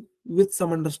came with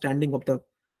some understanding of the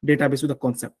database, with the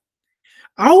concept.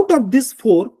 Out of this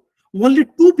 4, only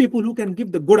 2 people who can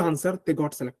give the good answer, they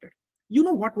got selected. You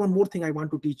know what? One more thing I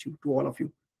want to teach you, to all of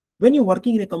you. When you're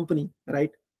working in a company, right?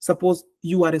 Suppose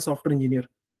you are a software engineer.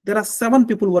 There are 7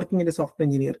 people working in a software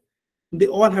engineer. They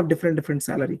all have different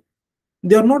salary.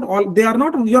 You're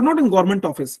not in government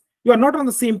office. You are not on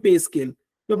the same pay scale.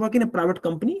 You're working in a private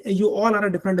company, and you all are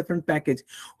a different package.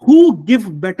 Who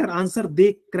give better answer,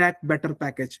 they crack better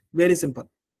package. Very simple.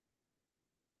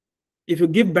 If you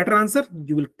give better answer,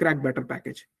 you will crack better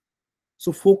package.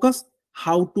 So focus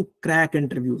how to crack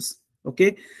interviews.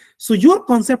 Okay. So your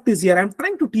concept is here. I'm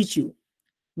trying to teach you.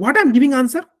 What I'm giving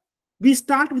answer, we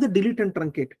start with the delete and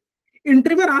truncate.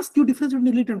 Interviewer asks you difference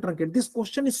between delete and truncate. This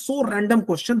question is so random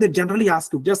question. They generally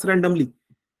ask you just randomly.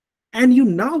 And you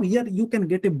now here, you can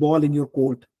get a ball in your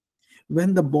court.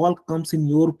 When the ball comes in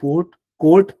your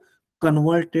court,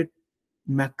 convert it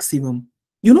maximum.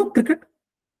 You know, cricket,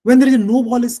 when there is a no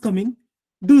ball is coming,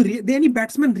 do any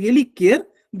batsman really care?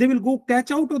 They will go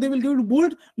catch out or they will go to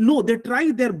bowled? No, they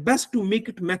try their best to make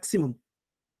it maximum.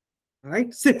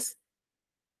 Right? 6.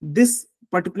 This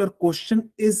particular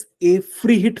question is a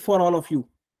free hit for all of you.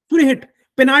 Free hit.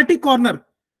 Penalty corner.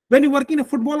 When you work in a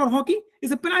football or hockey,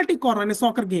 it's a penalty corner in a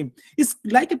soccer game. It's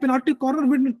like a penalty corner.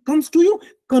 When it comes to you,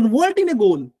 convert in a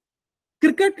goal.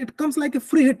 Cricket, it comes like a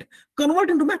free hit. Convert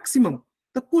into maximum.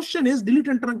 The question is delete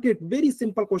and truncate. Very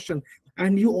simple question.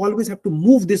 And you always have to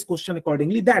move this question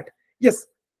accordingly. That, yes,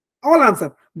 all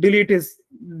answer. Delete is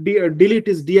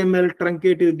DML,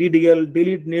 truncate is DDL,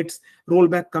 delete needs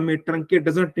rollback commit, truncate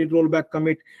doesn't need rollback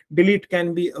commit, delete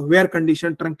can be where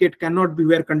condition, truncate cannot be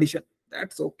where condition.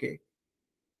 That's okay.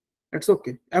 That's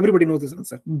okay. Everybody knows this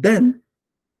answer. Then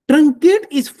truncate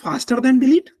is faster than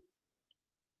delete.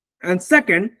 And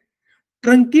second,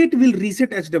 truncate will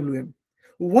reset HWM.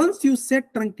 Once you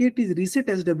set truncate is reset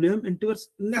HWM into your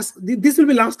last, this will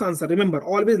be last answer. Remember,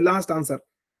 always last answer.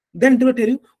 Then it will tell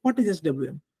you what is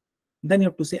HWM. Then you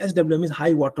have to say HWM is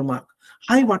high watermark.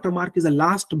 High watermark is the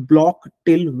last block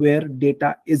till where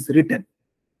data is written.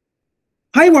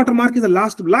 High watermark is the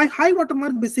last. High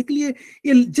watermark basically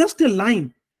just a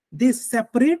line. They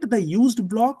separate the used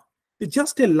block. It's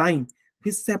just a line.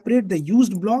 They separate the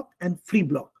used block and free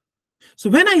block.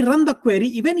 So when I run the query,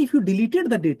 even if you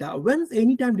deleted the data,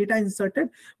 anytime data is inserted,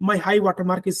 my high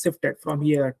watermark is shifted from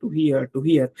here to here to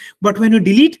here. But when you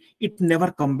delete, it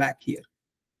never come back here.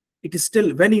 It is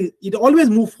still, it always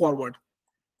move forward.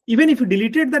 Even if you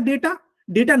deleted the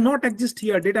data not exist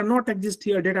here, data not exist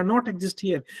here, data not exist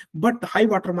here, but the high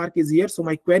watermark is here. So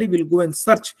my query will go and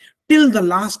search till the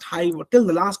last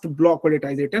block where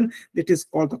data is written. That is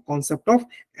called the concept of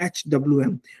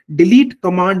HWM. Delete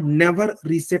command never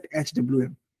reset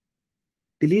HWM.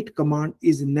 Delete command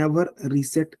is never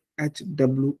reset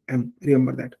HWM.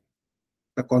 Remember that.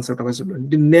 The concept of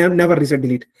HWM. Never reset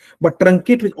delete. But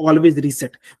truncate will always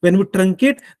reset. When we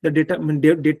truncate, the data, when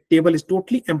the table is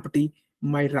totally empty,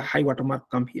 my high watermark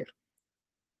come here.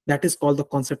 That is called the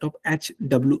concept of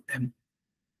HWM.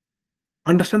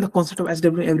 Understand the concept of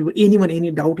HWM, everybody? Anyone,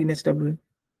 any doubt in HWM?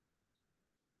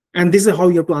 And this is how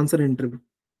you have to answer an interview.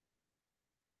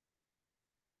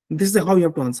 This is how you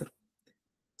have to answer.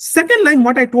 Second line,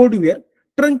 what I told you here,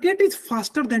 truncate is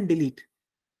faster than delete.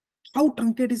 How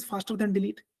truncate is faster than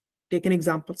delete? Take an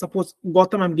example. Suppose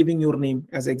Gautam, I'm giving your name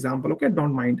as an example. Okay,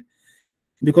 don't mind,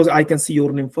 because I can see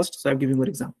your name first. So I'm giving you an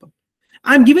example.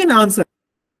 I'm giving an answer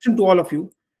to all of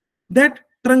you that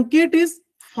truncate is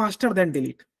faster than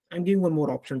delete. I'm giving one more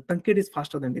option. Truncate is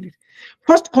faster than delete.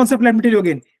 First concept, let me tell you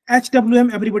again.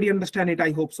 HWM, everybody understand it.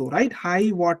 I hope so, right?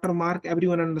 High watermark,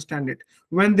 everyone understand it.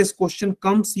 When this question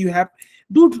comes, you have,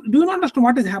 do you not understand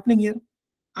what is happening here?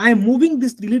 I am moving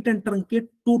this delete and truncate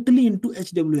totally into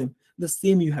HWM. The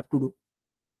same you have to do.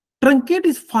 Truncate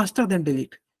is faster than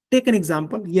delete. Take an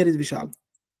example. Here is Vishal.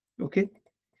 Okay.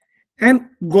 And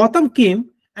Gautam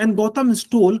came and Gautam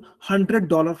stole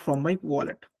 $100 from my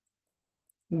wallet.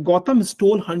 Gautam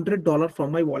stole $100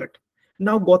 from my wallet.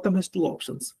 Now Gautam has two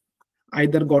options.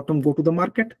 Either Gautam go to the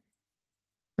market,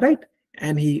 right?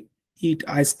 And he eat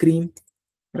ice cream,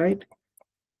 right?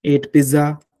 Eat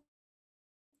pizza,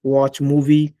 watch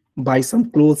movie, buy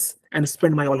some clothes, and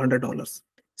spend my all $100.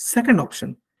 Second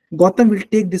option, Gautam will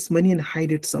take this money and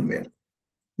hide it somewhere.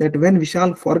 That when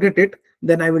Vishal forget it,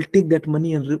 then I will take that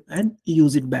money and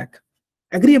use it back.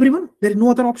 Agree, everyone? There is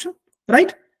no other option,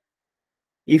 right?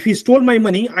 If he stole my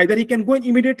money, either he can go and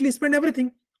immediately spend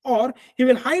everything, or he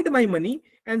will hide my money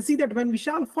and see that when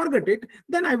Vishal forget it,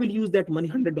 then I will use that money,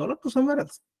 $100, to somewhere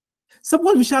else.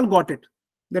 Suppose Vishal got it,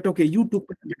 that okay, you took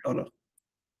 $100.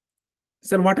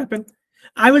 Sir, what happened?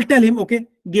 I will tell him, okay,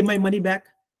 give my money back.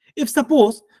 If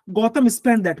suppose Gautam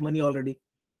spent that money already,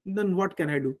 then what can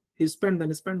I do? He spent,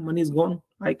 then spent, money is gone.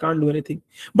 I can't do anything.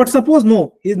 But suppose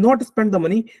no, he is not spent the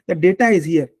money, the data is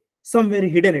here, somewhere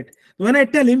hidden it. When I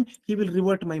tell him, he will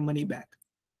revert my money back.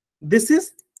 This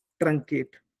is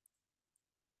truncate.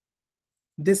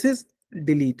 This is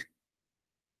delete.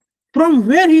 From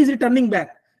where he is returning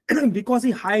back? Because he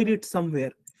hide it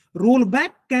somewhere.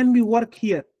 Rollback can be work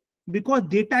here because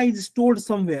data is stored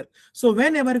somewhere. So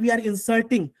whenever we are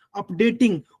inserting,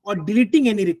 updating, or deleting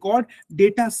any record,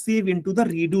 data save into the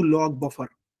redo log buffer.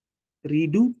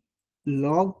 Redo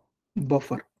log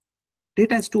buffer.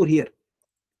 Data is stored here.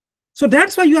 So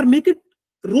that's why you are making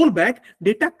rollback,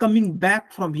 data coming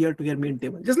back from here to your main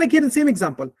table. Just like here in the same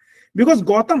example. Because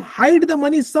Gautam hide the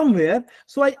money somewhere,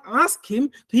 so I ask him,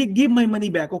 he give my money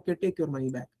back. Okay, take your money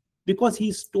back. Because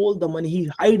he stole the money, he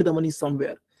hide the money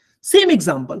somewhere. Same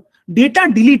example,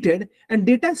 data deleted and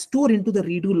data stored into the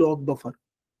redo log buffer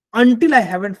until I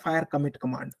haven't fire commit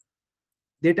command.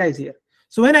 Data is here.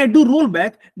 So when I do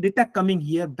rollback, data coming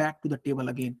here back to the table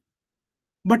again.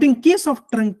 But in case of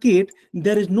truncate,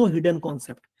 there is no hidden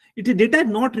concept. It is data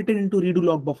not written into redo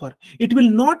log buffer. It will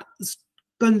not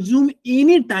consume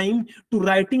any time to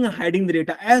writing and hiding the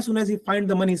data. As soon as he find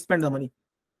the money, spend the money.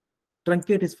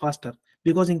 Truncate is faster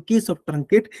because in case of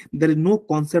truncate, there is no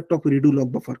concept of redo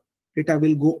log buffer. Data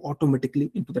will go automatically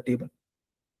into the table.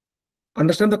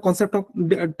 Understand the concept of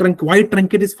why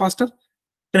truncate is faster?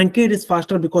 Truncate is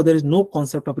faster because there is no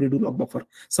concept of redo log buffer.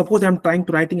 Suppose I'm trying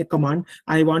to writing a command.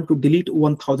 I want to delete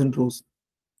 1000 rows.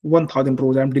 1000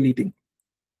 rows I'm deleting.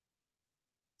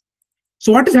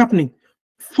 So what is happening?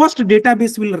 First,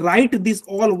 database will write this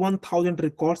all 1000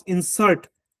 records, insert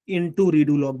into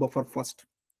redo log buffer first.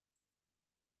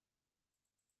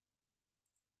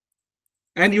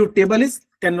 And your table is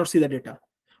cannot see the data.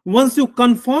 Once you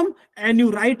confirm and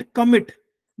you write commit,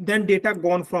 then data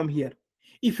gone from here.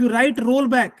 If you write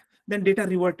rollback, then data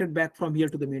reverted back from here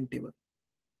to the main table.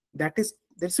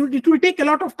 It will take a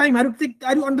lot of time.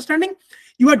 Are you understanding?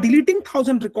 You are deleting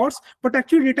 1000 records, but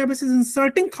actually database is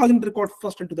inserting 1000 records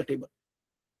first into the table.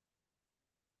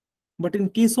 But in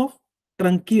case of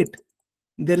truncate,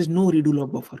 there is no redo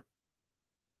log buffer.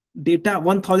 Data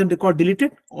 1000 record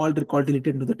deleted, all record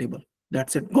deleted into the table.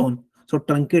 That's it, gone. So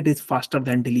truncate is faster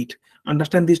than delete.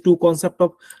 Understand these two concepts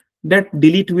of that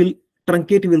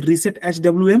truncate will reset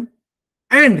HWM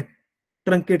and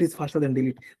truncate is faster than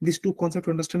delete. These two concepts,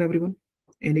 understand everyone?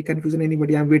 Any confusion,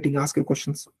 anybody? I'm waiting, ask your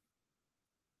questions.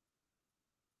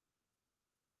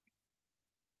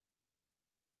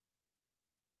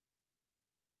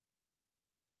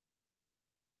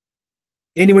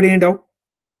 Anybody any doubt?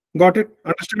 Got it?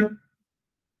 Understand?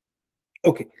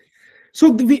 Okay.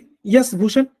 So yes,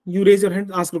 Bhushan, you raise your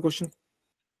hand, ask the question.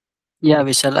 Yeah,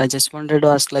 Vishal, I just wanted to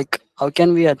ask, like, how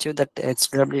can we achieve that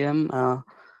HWM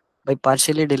by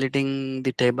partially deleting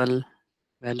the table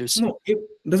values? No, it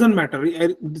doesn't matter.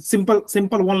 Simple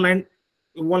one line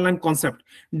one line concept.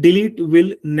 Delete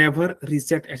will never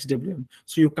reset HWM.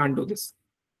 So you can't do this.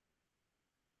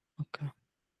 Okay.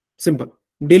 Simple.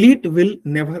 Delete will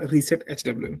never reset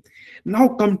HWM. Now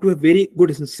come to a very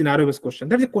good scenario-based question.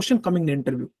 There's a question coming in the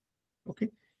interview. Okay.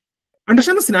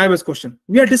 Understand the scenario-based question.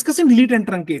 We are discussing delete and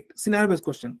truncate. Scenario-based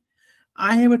question.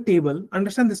 I have a table.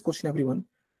 Understand this question, everyone.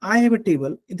 I have a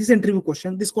table. This interview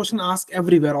question. This question asked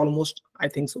everywhere almost. I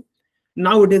think so.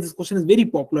 Nowadays, this question is very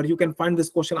popular. You can find this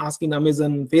question asked in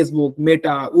Amazon, Facebook,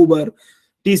 Meta, Uber,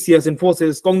 TCS,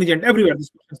 Infosys, Cognizant, everywhere. This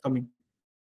question is coming.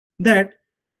 That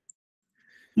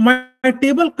my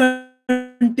table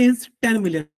contains 10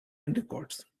 million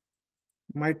records.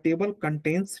 My table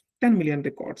contains 10 million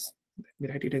records. Let me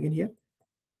write it again here.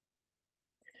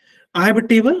 I have a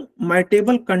table. My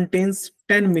table contains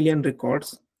 10 million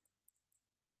records.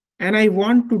 And I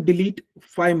want to delete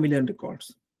 5 million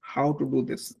records. How to do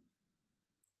this?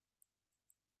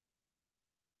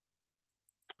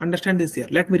 Understand this here.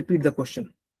 Let me repeat the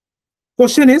question.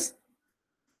 Question is,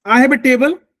 I have a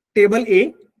table, table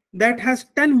A, that has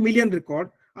 10 million record.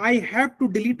 I have to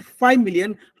delete 5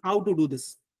 million. How to do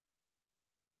this?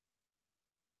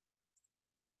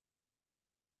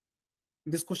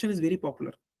 This question is very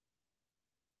popular.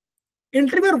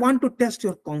 Interviewer want to test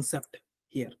your concept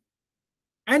here.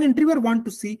 And interviewer want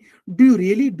to see, do you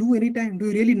really do any time? Do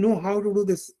you really know how to do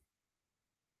this?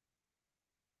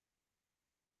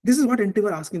 This is what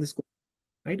interviewer asking this question,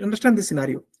 right? Understand this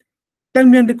scenario. 10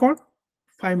 million record,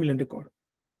 5 million record.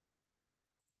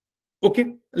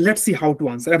 Okay, let's see how to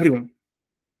answer, everyone.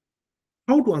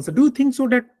 How to answer? Do you think so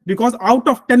that because out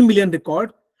of 10 million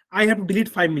record, I have to delete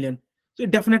 5 million? So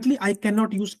definitely I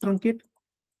cannot use truncate.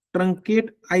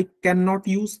 Truncate I cannot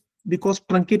use because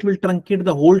truncate will truncate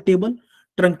the whole table.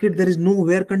 Truncate, there is no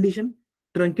where condition.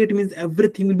 Truncate means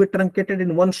everything will be truncated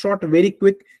in one shot, very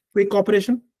quick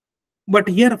operation. But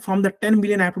here from the 10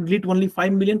 million, I have to delete only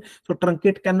 5 million. So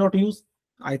truncate cannot use.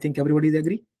 I think everybody is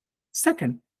agree.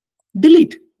 Second,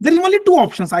 delete. There is only two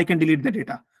options I can delete the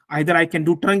data. Either I can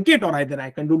do truncate or either I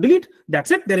can do delete.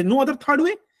 That's it. There is no other third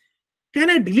way. Can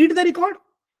I delete the record?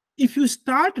 If you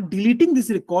start deleting this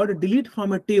record, delete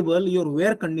from a table your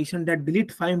where condition that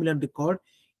delete 5 million record,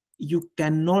 you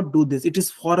cannot do this. It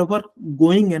is forever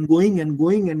going and going and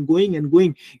going and going and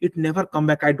going. It never come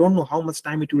back. I don't know how much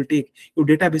time it will take. Your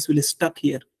database will be stuck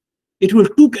here. It will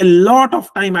take a lot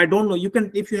of time. I don't know. You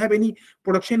can, if you have any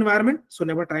production environment, so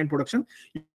never try in production.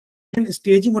 In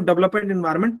staging or development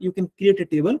environment, you can create a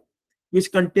table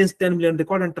which contains 10 million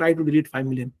record and try to delete 5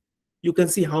 million. You can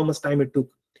see how much time it took.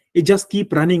 It just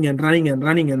keep running and running and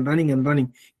running and running and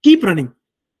running. Keep running.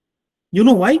 You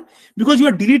know why? Because you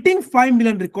are deleting 5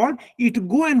 million record. It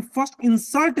go and first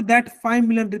insert that 5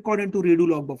 million record into redo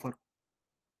log buffer.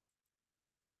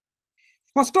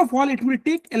 First of all, it will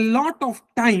take a lot of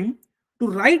time to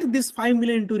write this 5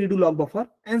 million into redo log buffer.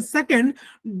 And second,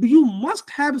 you must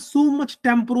have so much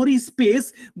temporary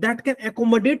space that can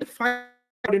accommodate 5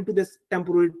 into this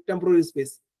temporary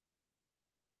space.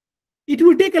 It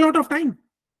will take a lot of time.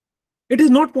 It is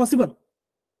not possible.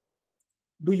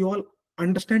 Do you all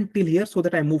understand till here so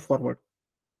that I move forward?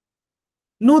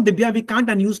 No, Dibya, we can't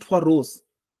unused for rows.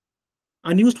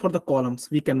 Unused for the columns,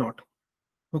 we cannot.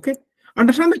 Okay?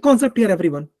 Understand the concept here,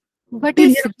 everyone. What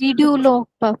Till is here, redo log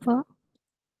buffer?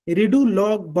 redo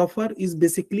log buffer is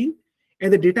basically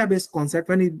the database concept.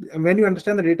 When you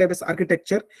understand the database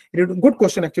architecture, good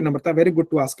question actually, Namrata, very good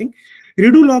to asking.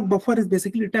 Redo log buffer is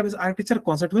basically database architecture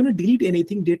concept. When you delete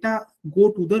anything, data go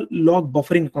to the log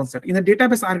buffering concept. In the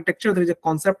database architecture, there is a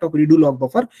concept of redo log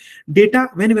buffer. Data,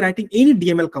 when we're writing any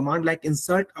DML command like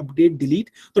insert, update, delete,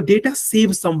 the data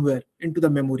saves somewhere into the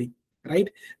memory,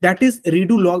 right? That is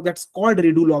redo log. That's called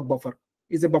redo log buffer.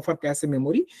 Is a buffer cache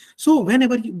memory. So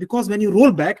whenever because when you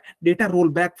roll back, data roll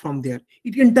back from there.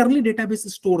 It internally database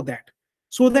store that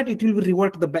so that it will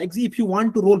revert the back. If you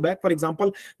want to roll back, for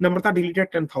example, Namrata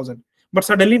deleted 10,000, but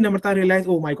suddenly Namrata realized,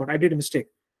 oh my God, I did a mistake.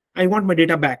 I want my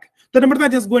data back. So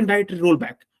Namrata just go and directly roll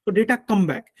back. So data come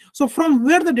back. So from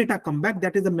where the data come back,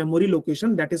 that is the memory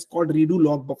location that is called redo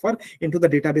log buffer into the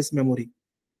database memory,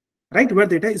 right? Where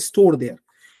data is stored there.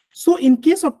 So in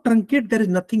case of truncate, there is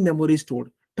nothing memory stored.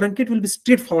 Truncate will be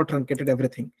straightforward truncated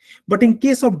everything. But in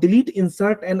case of delete,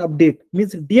 insert, and update,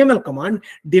 means DML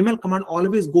command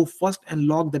always go first and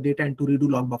log the data into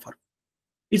redo log buffer.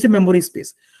 It's a memory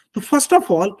space. So first of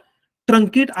all,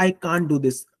 truncate, I can't do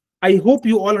this. I hope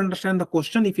you all understand the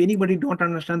question. If anybody don't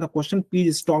understand the question,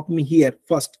 please stop me here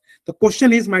first. The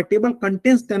question is, my table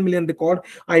contains 10 million record.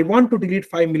 I want to delete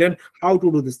 5 million. How to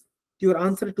do this? Your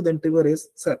answer to the interviewer is,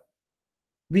 sir,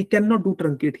 we cannot do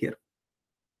truncate here,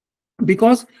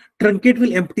 because truncate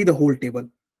will empty the whole table,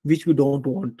 which we don't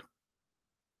want.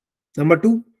 Number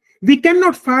two, we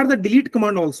cannot fire the delete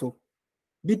command also,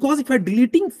 because if I'm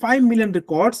deleting 5 million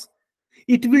records,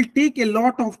 it will take a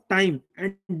lot of time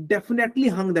and definitely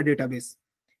hung the database.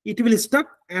 It will stuck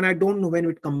and I don't know when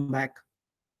it come back.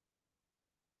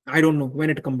 I don't know when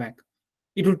it come back.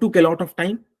 It will take a lot of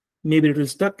time. Maybe it will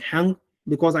stuck, hang,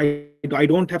 because I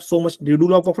don't have so much redo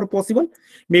log buffer possible.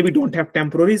 Maybe don't have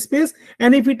temporary space.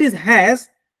 And if it is has,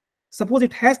 suppose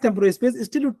it has temporary space,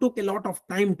 still it took a lot of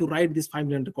time to write these 5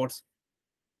 million records.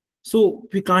 So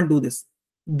we can't do this.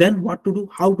 Then what to do?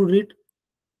 How to read?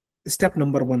 Step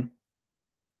number one.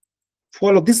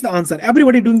 Follow this is the answer.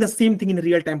 Everybody doing the same thing in a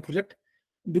real-time project.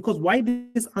 Because why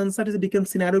this answer is become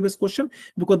scenario-based question?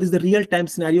 Because this is the real-time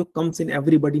scenario comes in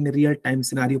everybody in a real-time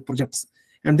scenario projects.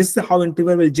 And this is how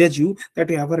interviewer will judge you that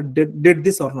you ever did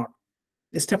this or not.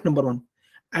 Step number one.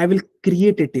 I will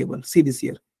create a table. See this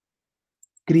here.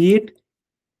 Create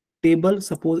table,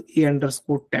 suppose A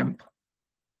underscore temp.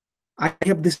 I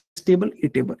have this table, A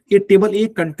table. A table A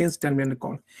contains 10 million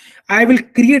record. I will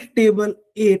create table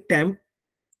A temp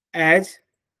as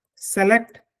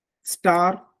select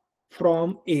star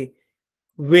from A,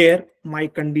 where my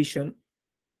condition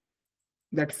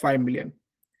that 5 million.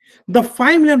 The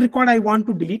 5 million record I want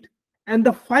to delete and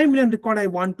the 5 million record I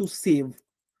want to save.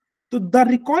 So the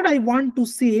record I want to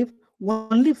save,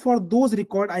 only for those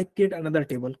record I create another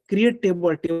table. Create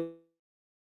table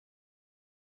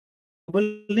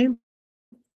name,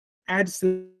 add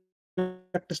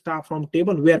select star from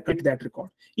table where create that record.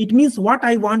 It means what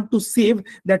I want to save,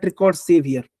 that record save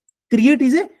here. Create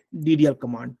is a DDL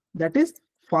command that is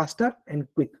faster and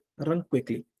quick, run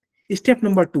quickly. Step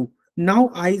number two.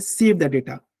 Now I save the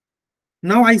data.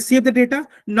 Now I save the data.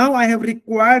 Now I have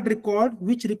required record.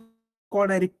 Which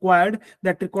record I required?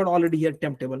 That record already here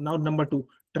temp table. Now number two,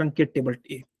 truncate table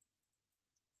A.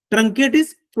 Truncate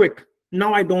is quick.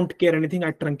 Now I don't care anything.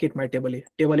 I truncate my table A.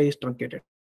 Table A is truncated.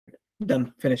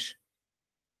 Done. Finish.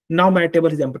 Now my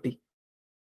table is empty.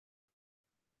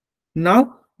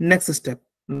 Now next step.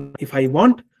 If I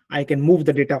want, I can move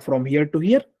the data from here to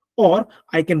here, or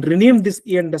I can rename this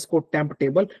A underscore temp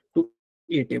table to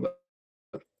A table.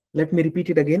 Let me repeat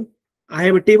it again. I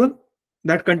have a table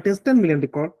that contains 10 million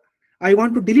record. I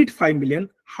want to delete 5 million.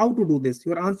 How to do this?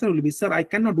 Your answer will be, sir, I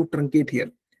cannot do truncate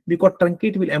here, because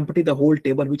truncate will empty the whole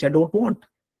table, which I don't want.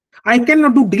 I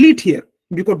cannot do delete here,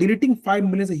 because deleting 5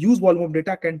 million is a huge volume of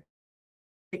data, can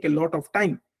take a lot of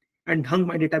time and hung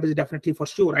my database definitely for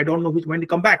sure. I don't know which when to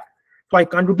come back. So I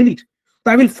can't do delete.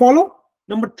 So I will follow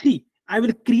number three. I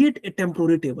will create a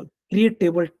temporary table. Create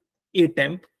table A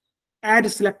temp, add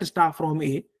select star from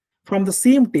A. From the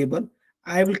same table,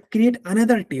 I will create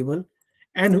another table,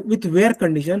 and with where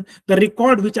condition, the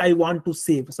record which I want to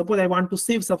save. Suppose I want to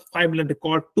save some 5 million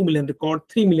record, 2 million record,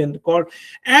 3 million record.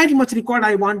 As much record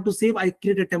I want to save, I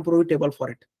create a temporary table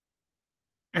for it.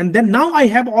 And then now I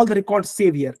have all the records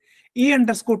saved here. A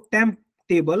underscore temp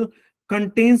table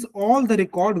contains all the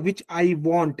record which I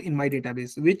want in my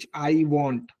database, which I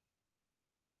want.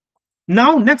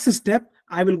 Now next step,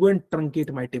 I will go and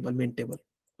truncate my table, main table.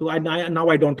 So now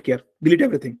I don't care, delete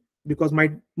everything, because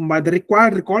my the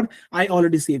required record I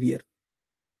already save here.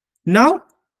 Now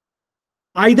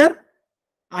either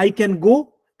I can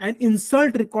go and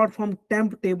insert record from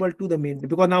temp table to the main,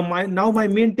 because now my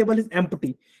main table is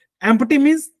empty. Empty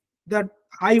means that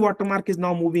high watermark is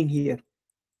now moving here.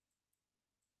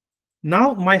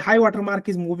 Now my high watermark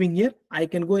is moving here. I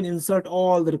can go and insert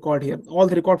all the record here, all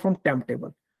the record from temp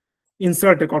table.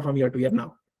 Insert record from here to here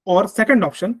now. Or second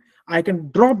option, I can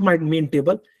drop my main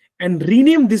table and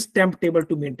rename this temp table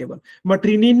to main table. But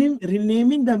renaming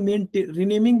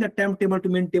the temp table to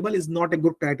main table is not a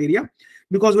good criteria,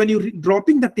 because when you're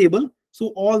dropping the table, so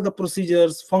all the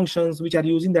procedures, functions which are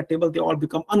using that table, they all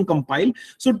become uncompiled.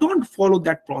 So don't follow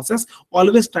that process.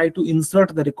 Always try to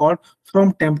insert the record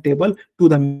from temp table to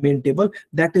the main table.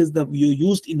 That is the view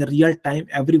used in the real time.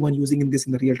 Everyone using in this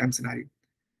in the real time scenario.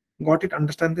 Got it?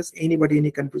 Understand this? Anybody,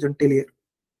 any confusion till here?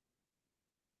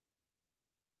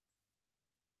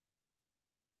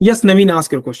 Yes, Naveen,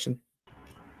 ask your question.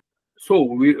 So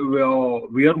we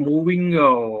are moving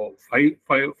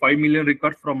 5 million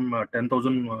records from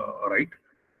 10,000, right?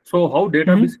 So how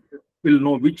database will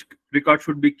know which record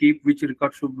should be keep, which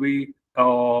record should we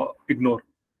ignore?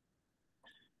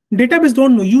 Database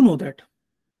don't know. You know that.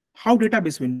 How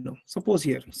database will know? Suppose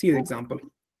here, see the example.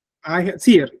 I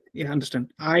see here. Yeah,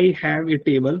 understand. I have a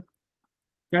table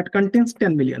that contains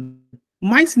 10 million.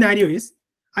 My scenario is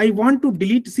I want to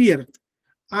delete. See here.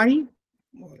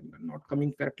 Not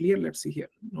coming correctly here. Let's see here.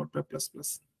 Notepad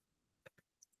 ++.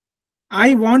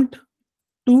 I want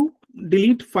to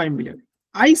delete 5 million.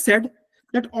 I said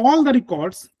that all the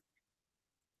records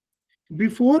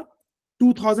before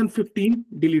 2015,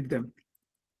 delete them.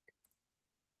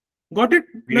 Got it?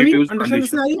 We need to Naveen, use understand the conditions.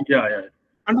 scenario? Yeah.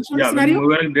 Understand the Yeah, when scenario?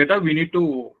 moving data, we need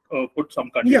to put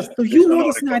some conditions. Yes, so based you on know our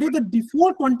the scenario requirement. that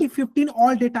before 2015,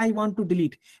 all data I want to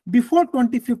delete. Before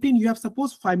 2015, you have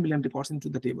suppose 5 million records into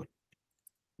the table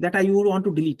that you want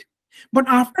to delete. But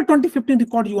after 2015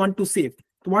 record, you want to save.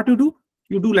 So what you do?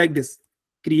 You do like this.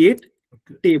 Create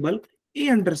table A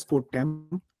underscore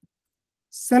temp,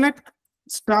 select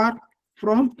star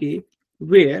from A,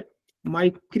 where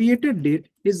my created date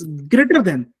is greater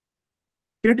than,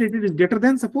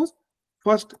 suppose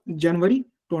 1st January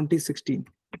 2016.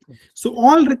 So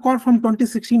all record from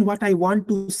 2016, what I want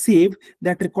to save,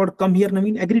 that record come here.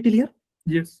 Naveen, agree till here?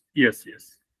 Yes.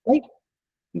 Right?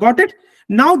 Got it?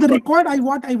 Now the record I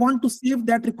want to save,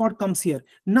 that record comes here.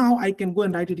 Now I can go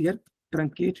and write it here.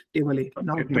 Truncate table A.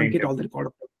 Now truncate all the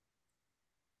record.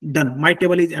 Done. My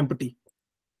table is empty.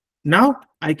 Now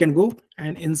I can go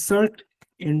and insert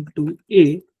into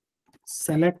A,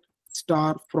 select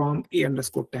star from A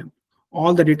underscore temp.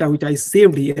 All the data which I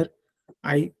saved here,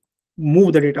 I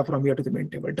move the data from here to the main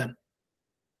table. Done.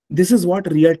 This is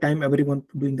what real time everyone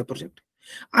doing the project.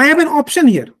 I have an option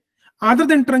here. Other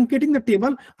than truncating the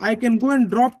table, I can go and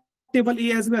drop table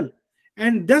A as well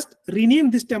and just rename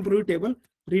this temporary table,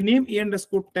 rename A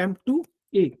underscore temp to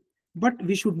A. But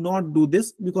we should not do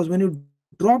this, because when you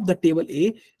drop the table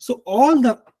A, so all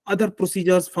the other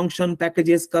procedures, function,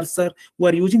 packages, cursor who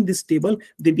are using this table,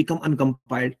 they become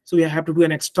uncompiled. So we have to do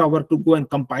an extra work to go and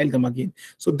compile them again.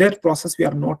 So that process we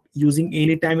are not using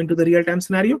any time into the real-time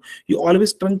scenario. You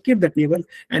always truncate the table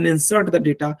and insert the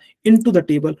data into the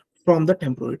table from the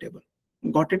temporary table.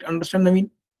 Got it? Understand, Naveen?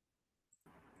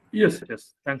 Yes.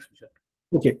 Thanks, Vishal.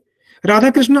 Okay.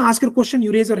 Radha Krishna, ask your question.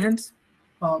 You raise your hands.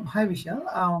 Hi,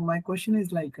 Vishal. My question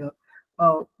is like,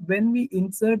 when we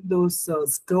insert those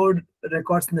stored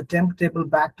records in the temp table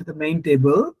back to the main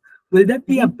table, will that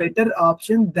be a better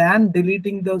option than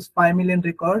deleting those 5 million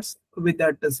records with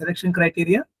that selection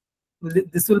criteria?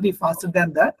 This will be faster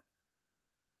than that?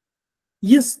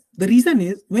 Yes, the reason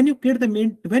is when you create the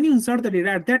main, when you insert the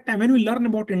data at that time, when we learn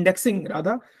about indexing,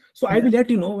 Radha, so I will let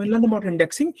you know, when we learn about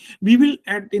indexing, we will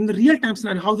add in the real time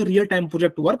scenario, how the real time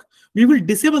project work, we will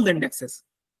disable the indexes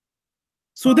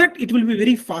so that it will be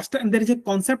very faster. And there is a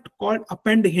concept called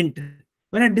append hint.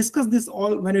 When I discuss this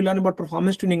all, when you learn about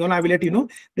performance tuning, all I will let you know,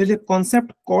 there's a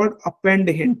concept called append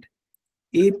hint,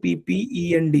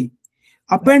 APPEND.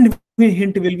 Append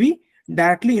hint will be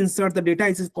directly insert the data.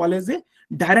 It is called as a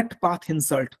direct path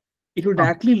insert. It will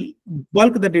directly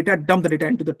bulk the data, dump the data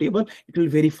into the table. It will be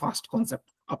very fast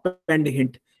concept. Append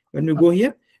hint. When we go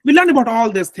here, we learn about all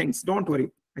these things. Don't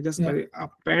worry. I just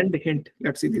append hint.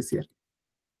 Let's see this here.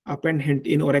 Append hint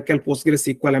in Oracle, Postgres,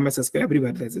 SQL, MS SQL,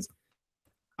 everywhere this is.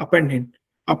 Append hint.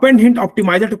 Append hint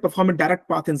optimizer to perform a direct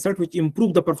path insert, which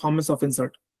improve the performance of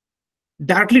insert.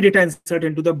 Directly data insert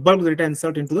into the bulk data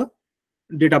insert into the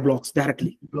data blocks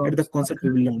directly. That is the concept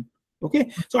we will learn.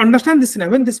 Okay, so understand this now.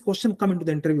 When this question come into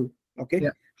the interview, okay,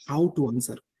 how to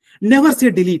answer. Never say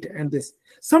delete and this.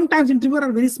 Sometimes interviewers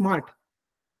are very smart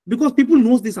because people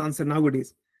knows this answer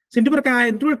nowadays. So interviewer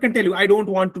can tell you, I don't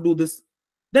want to do this.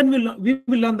 Then we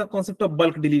will learn the concept of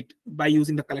bulk delete by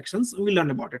using the collections. We will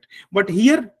learn about it. But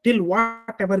here, till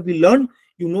whatever we learn,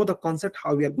 you know the concept,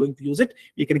 how we are going to use it.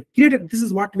 We can create it. This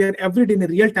is what we are every day in a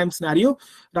real-time scenario.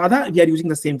 Rather, we are using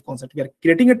the same concept. We are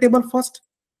creating a table first,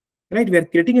 right? We are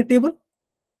creating a table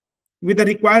with the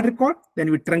required record.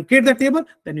 Then we truncate the table.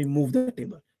 Then we move the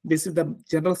table. This is the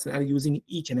general scenario using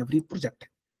each and every project.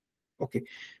 Okay,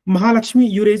 Mahalakshmi,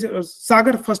 you raise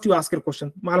Sagar first. You ask your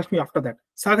question. Mahalakshmi after that.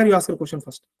 Sagar, you ask your question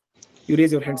first. You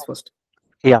raise your hands first.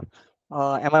 Yeah.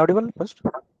 Am I audible first?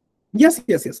 Yes.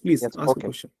 Please ask your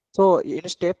question. So in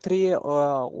step 3,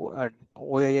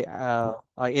 we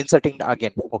inserting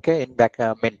again. Okay, in back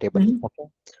main table. Okay.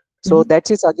 So that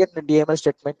is again the DML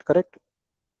statement, correct?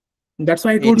 That's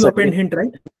why I told you append hint,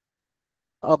 right?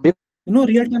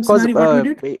 Real time scenario. What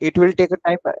we did? It will take a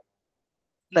time.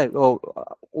 No,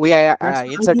 we are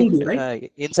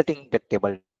inserting that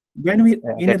table. When we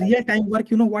in a real time work,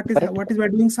 what is we are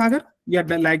doing, Sagar? We are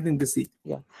like this. See,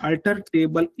 alter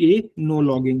table A, no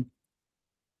logging,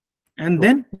 and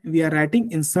then we are writing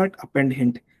insert append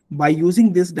hint. By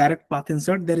using this direct path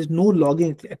insert, there is no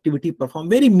logging activity performed,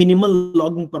 very minimal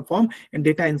logging performed, and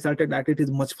data inserted at it is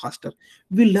much faster.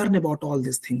 We learn about all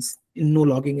these things in no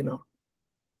logging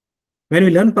When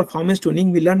we learn performance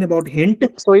tuning, we learn about hint.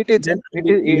 So it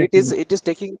is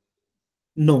taking.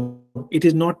 No, it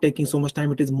is not taking so much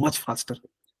time. It is much faster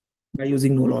by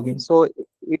using no logging. So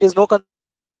it is no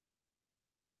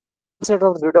instead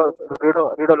of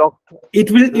redo log,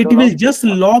 It will just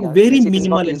log yeah, very since it is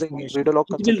not minimal using information. redo log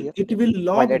concept here It will while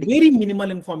log adding. very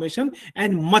minimal information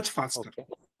and much faster. Okay.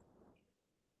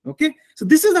 Okay, so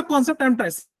this is the concept I'm trying.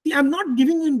 See, I'm not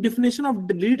giving you definition of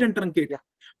delete and truncate. Yeah.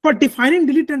 For defining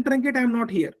delete and truncate, I'm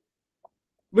not here.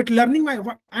 With learning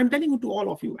I'm telling you to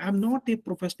all of you, I'm not a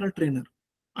professional trainer.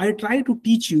 I try to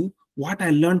teach you what I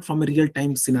learned from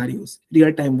real-time scenarios,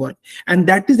 real-time work. And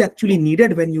that is actually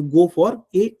needed when you go for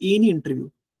any interview.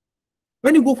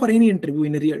 When you go for any interview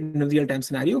in a real-time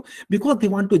scenario, because they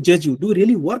want to judge you, do you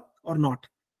really work or not?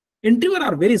 Interviewers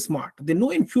are very smart. They know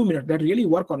in few minutes that really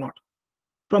work or not.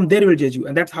 From there, will judge you,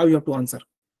 and that's how you have to answer.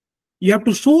 You have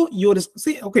to show your,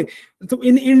 say, okay, so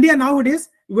in India nowadays,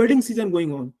 wedding season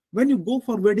going on. When you go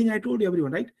for wedding, I told you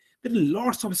everyone, right? There are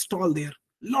lots of stall there,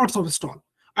 lots of stall.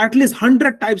 At least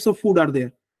 100 types of food are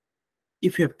there.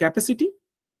 If you have capacity,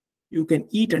 you can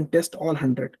eat and test all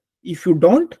 100. If you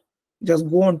don't, just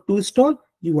go on 2 stall,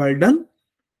 you are done,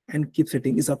 and keep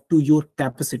sitting. It's up to your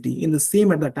capacity. In the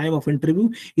same at the time of interview,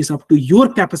 it's up to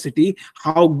your capacity,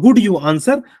 how good you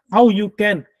answer, how you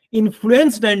can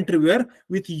influence the interviewer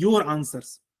with your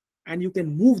answers, and you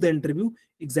can move the interview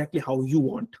exactly how you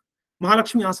want.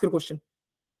 Mahalakshmi, ask your question.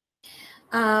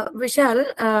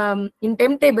 Vishal, in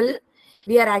temp table,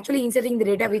 we are actually inserting the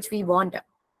data which we want.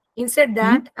 Instead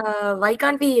that, why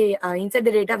can't we insert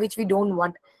the data which we don't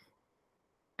want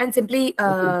and simply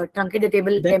truncate the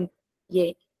table temp?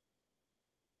 Yeah.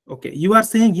 Okay, you are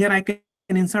saying here I can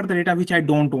insert the data which I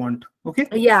don't want. Okay.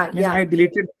 Yeah, means yeah. I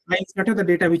inserted the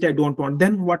data which I don't want.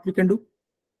 Then what we can do?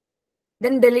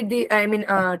 Then delete the,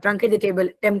 truncate the table,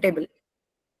 temp table.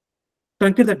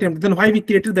 Truncate the temp. Then why we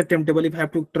created the temp table if I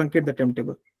have to truncate the temp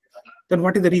table? Then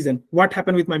what is the reason? What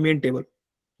happened with my main table?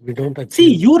 We don't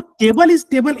see your table is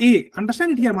table A.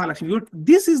 Understand it here, Mahalakshmi.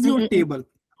 This is your table.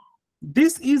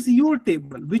 This is your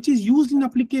table which is used in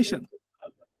application.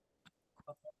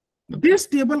 This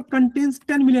table contains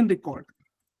 10 million record.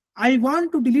 I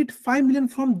want to delete 5 million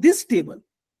from this table.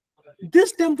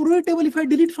 This temporary table, if I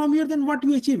delete from here, then what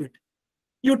we achieve it?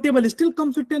 Your table still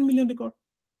comes with 10 million record.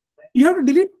 You have to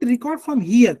delete the record from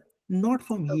here, not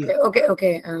from here.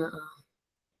 Okay.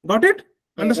 Got it?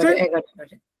 Understand? I got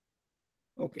it.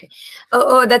 Okay.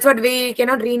 Oh, that's what we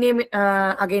cannot rename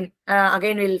again.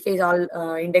 Again, we'll face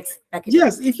all index packages.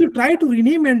 Yes, if you try to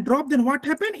rename and drop, then what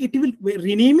happened? It will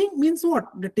renaming means what?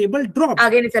 The table drops.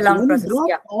 Again, it's a long process. Drop,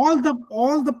 yeah.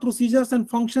 all the procedures and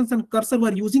functions and cursor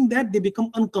were using that, they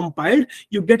become uncompiled.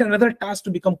 You get another task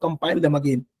to become compile them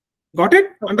again. Got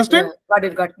it? Understand? Got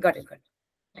it.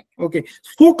 Okay.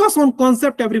 Focus on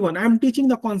concept, everyone. I am teaching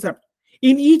the concept.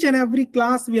 In each and every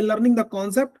class, we are learning the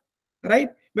concept, right?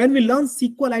 When we learn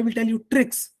SQL, I will tell you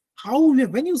tricks.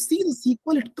 When you see the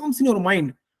SQL, it comes in your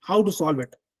mind how to solve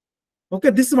it. Okay,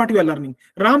 this is what we are learning.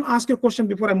 Ram, ask your question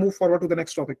before I move forward to the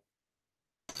next topic.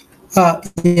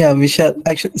 Yeah, Vishal.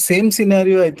 Actually, same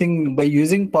scenario. I think by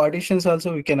using partitions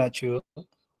also we can achieve.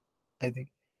 I think.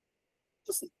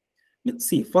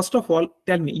 See, first of all,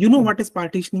 tell me, you know what is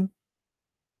partitioning?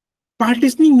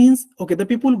 Partitioning means, okay, the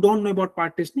people who don't know about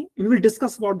partitioning, we will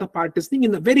discuss about the partitioning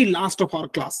in the very last of our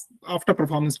class after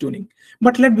performance tuning.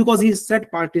 But because he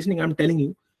said partitioning, I'm telling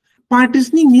you,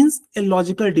 partitioning means a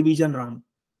logical division, Ram.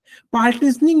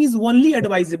 Partitioning is only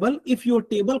advisable if your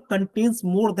table contains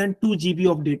more than 2 GB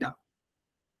of data.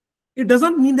 It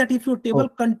doesn't mean that if your table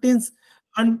contains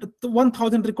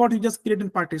 1000 records, you just create in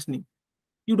partitioning.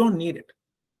 You don't need it.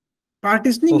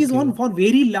 Partitioning is one for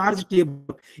very large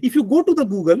table. If you go to the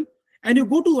Google and you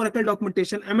go to Oracle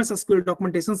documentation, MS SQL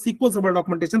documentation, SQL Server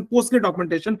documentation, Postgre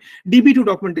documentation, DB2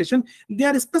 documentation, they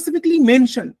are specifically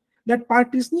mentioned that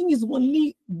partitioning is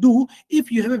only do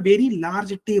if you have a very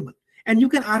large table and you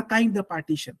can archive the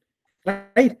partition,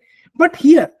 right? But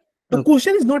here, the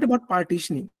question is not about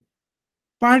partitioning.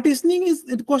 Partitioning is,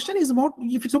 the question is about,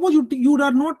 if suppose you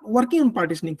are not working on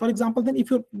partitioning, for example, then if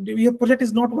your project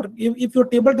is not working, if your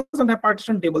table doesn't have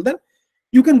partition table, then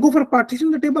you can go for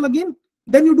partition the table again.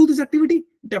 Then you do this activity?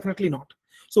 Definitely not.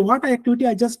 So what activity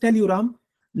I just tell you, Ram,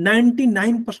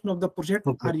 99% of the project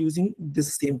are using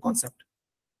this same concept.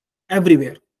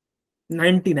 Everywhere.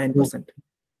 99%.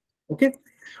 Okay.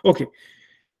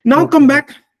 Now come back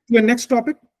to the next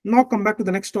topic.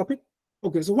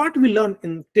 Okay, so what we learned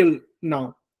until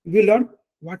now? We learned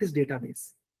what is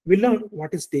database. We learned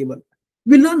what is table.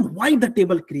 We learned why the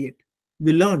table create.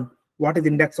 We learned what is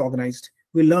index organized.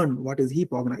 We learned what is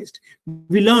heap organized.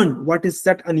 We learned what is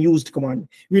set unused command.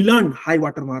 We learned high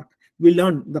watermark. We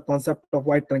learned the concept of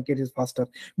why truncate is faster.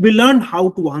 We learned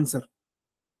how to answer.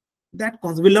 That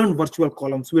concept. We learn virtual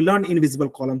columns, we learn invisible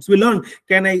columns, we learn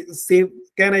can I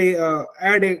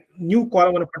add a new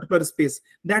column on a particular space,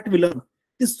 that we learn.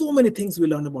 There's so many things we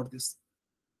learn about this.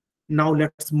 Now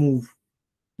let's move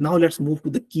to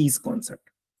the keys concept.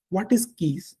 What is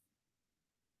keys?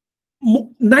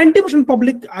 90%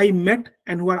 public I met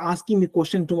and who are asking me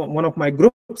question to one of my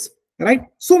groups, right?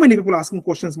 So many people asking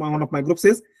questions. One of my groups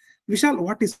says, Vishal,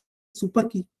 what is super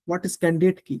key? What is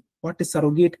candidate key? What is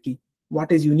surrogate key?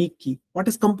 What is unique key? What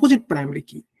is composite primary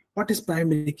key? What is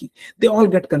primary key? They all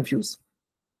get confused.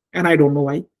 And I don't know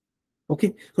why.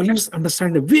 Okay, so let's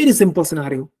understand a very simple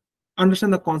scenario.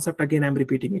 Understand the concept again. I'm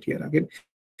repeating it here again.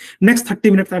 Next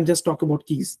 30 minutes, I'm just talking about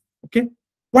keys. Okay,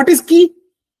 what is key?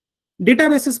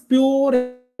 Database is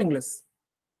pure English.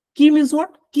 Key means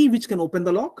what? Key which can open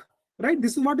the lock, right?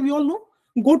 This is what we all know.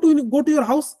 Go to your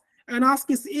house and ask,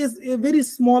 is a very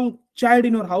small child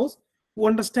in your house who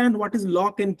understand what is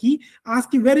lock and key.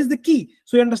 Ask him, where is the key?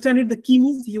 So you understand it. The key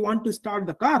means you want to start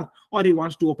the car or he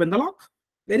wants to open the lock.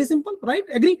 Very simple, right?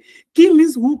 Agree? Key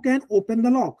means who can open the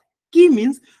lock. Key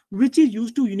means which is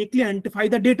used to uniquely identify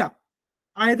the data.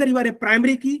 Either you are a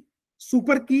primary key,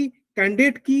 super key,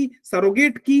 candidate key,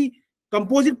 surrogate key,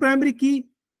 composite primary key,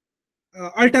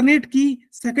 alternate key,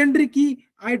 secondary key,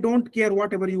 I don't care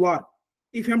whatever you are.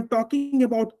 If I'm talking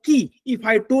about key, if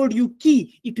I told you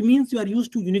key, it means you are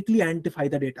used to uniquely identify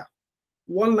the data.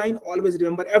 One line, always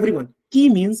remember everyone. Key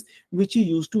means which you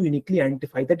use to uniquely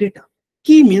identify the data.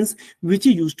 Key means which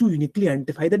you use to uniquely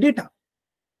identify the data.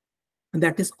 And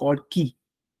that is called key.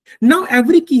 Now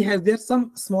every key has their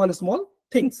some small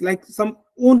things like some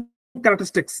own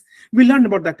characteristics. We learned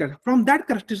about that. From that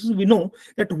characteristics, we know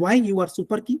that why you are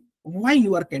super key, why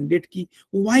you are candidate key,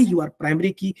 why you are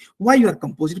primary key, why you are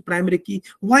composite primary key,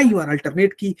 why you are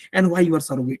alternate key, and why you are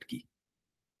surrogate key.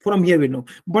 From here we know.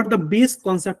 But the base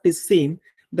concept is same.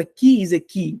 The key is a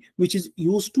key which is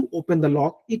used to open the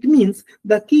lock. It means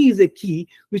the key is a key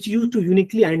which is used to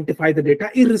uniquely identify the data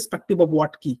irrespective of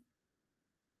what key.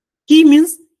 Key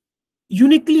means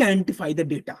uniquely identify the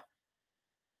data.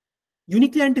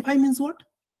 Uniquely identify means what?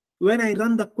 When I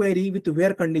run the query with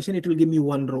where condition, it will give me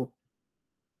one row.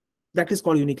 That is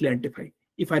called uniquely identify.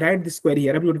 If I write this query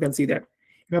here, everyone can see that.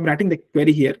 If I'm writing the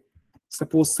query here,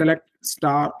 suppose select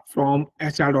star from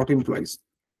HR.employees.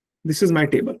 This is my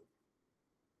table.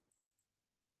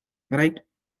 Right?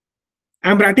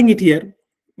 I'm writing it here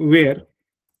where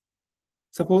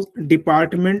suppose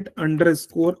department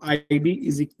underscore ID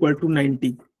is equal to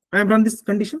 90. I have run this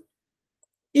condition.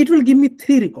 It will give me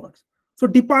 3 records. So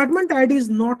department ID is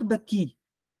not the key.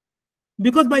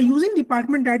 Because by using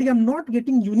department ID, I'm not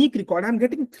getting unique record. I'm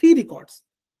getting 3 records.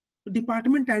 So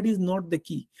department ID is not the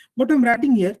key. But I'm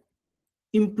writing here,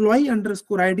 employee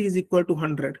underscore ID is equal to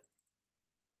 100.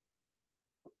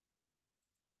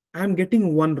 I'm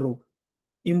getting 1 row.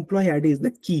 Employee ID is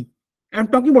the key. I'm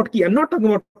talking about key. I'm not talking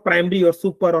about primary or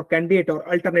super or candidate or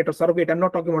alternate or surrogate. I'm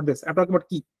not talking about this. I'm talking about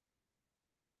key.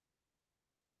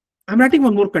 I'm writing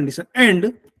one more condition.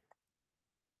 And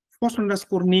first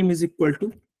underscore name is equal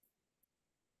to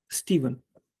Stephen.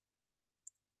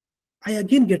 I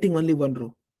again getting only 1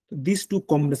 row. So these 2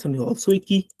 combination is also a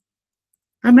key.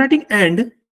 I'm writing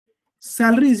and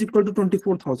salary is equal to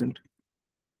 24,000.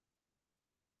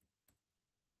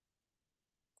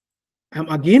 I'm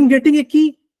again getting a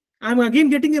key. I'm again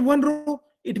getting a 1 row.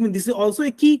 It means this is also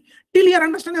a key. Till here,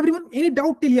 understand everyone? Any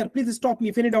doubt till here? Please stop me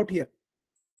if any doubt here.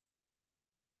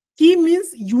 Key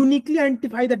means uniquely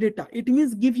identify the data. It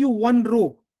means give you 1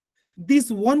 row. This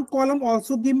 1 column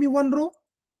also give me 1 row.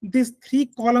 These 3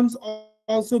 columns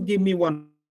also give me 1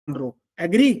 row.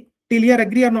 Agree? Till here,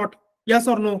 agree or not? Yes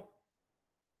or no?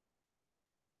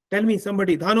 Tell me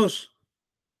somebody. Dhanush,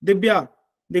 Divya,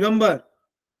 Digambar,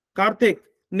 Karthik,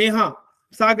 Neha,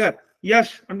 Sagar,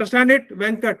 Yash. Understand it?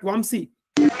 Venkat, Vamsi.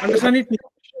 Understand it?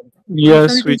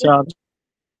 Yes, Vichar.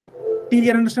 Till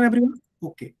here, understand everyone?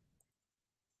 Okay.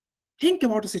 Think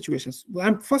about the situations.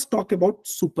 I'm first talk about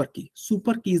super key.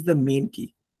 Super key is the main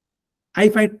key.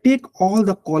 If I take all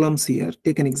the columns here,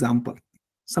 take an example.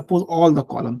 Suppose all the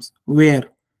columns where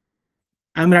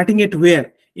I'm writing it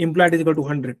where employee is equal to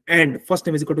 100 and first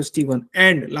name is equal to Stephen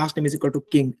and last name is equal to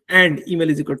King and email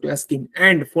is equal to asking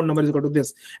and phone number is equal to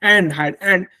this and had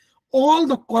and all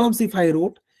the columns if I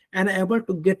wrote and I'm able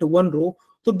to get 1 row.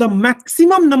 So the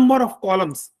maximum number of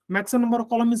columns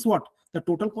is what? The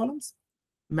total columns.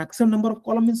 Maximum number of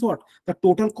columns is what? The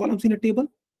total columns in a table.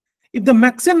 If the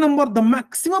maximum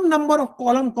number of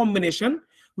column combination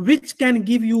which can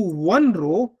give you 1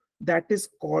 row, that is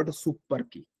called super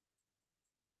key.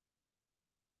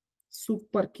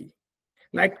 Super key.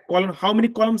 Like column, how many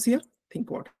columns here? Think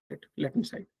about it. Let me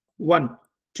say 1,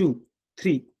 2,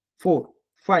 3, 4,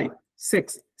 5,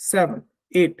 6, 7,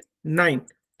 8, 9,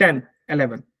 10,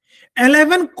 11.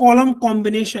 11 column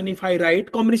combination. If I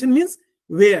write combination means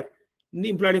where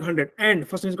employee 100 and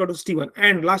first name is equal to Steven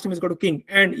and last name is equal to King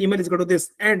and email is equal to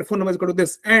this and phone number is equal to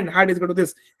this and height is equal to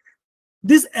this.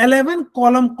 This 11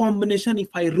 column combination, if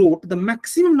I wrote the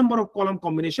maximum number of column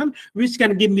combination which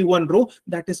can give me one row,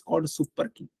 that is called super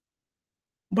key.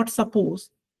 But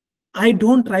suppose I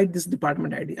don't write this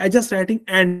department ID. I just writing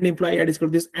and employee ID is equal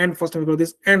to this and first name is equal to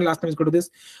this and last name is equal to this.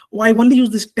 Oh, I only use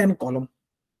this 10 column,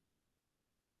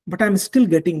 but I'm still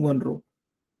getting one row.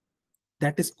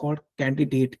 That is called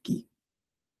candidate key.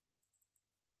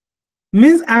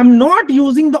 Means I'm not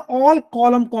using the all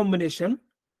column combination,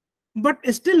 but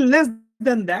still less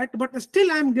than that, but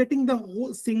still I'm getting the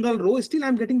whole single row, still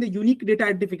I'm getting the unique data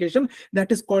identification.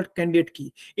 That is called candidate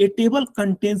key. A table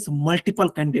contains multiple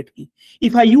candidate key.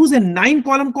 If I use a 9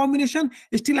 column combination,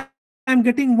 still I'm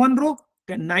getting one row.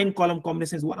 9 column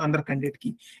combination is one another candidate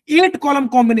key. 8 column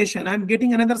combination, I'm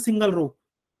getting another single row,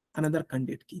 another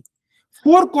candidate key.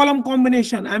 4 column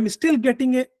combination, I'm still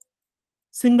getting a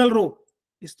single row,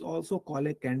 is also called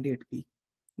a candidate key.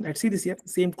 Let's see this here,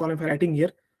 same column for writing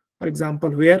here. For example,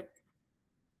 where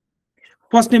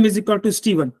first name is equal to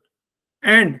Steven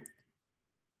and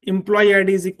employee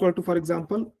ID is equal to, for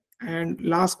example, and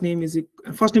last name is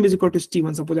first name is equal to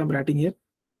Steven. Suppose I'm writing here.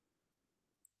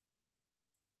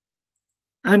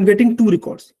 I'm getting 2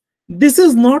 records. This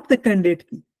is not the candidate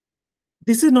key.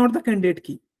 This is not the candidate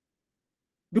key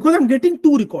because I'm getting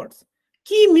 2 records.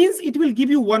 Key means it will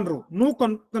give you one row, no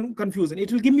confusion.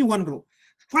 It will give me one row.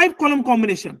 5 column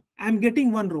combination, I'm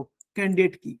getting one row,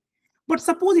 candidate key. But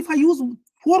suppose if I use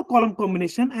 4 column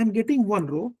combination, I'm getting one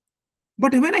row.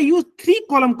 But when I use 3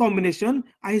 column combination,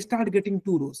 I start getting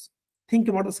 2 rows. Think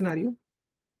about the scenario.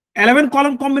 11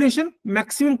 column combination,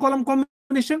 maximum column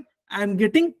combination, I'm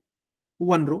getting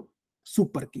one row,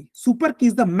 super key. Super key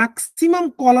is the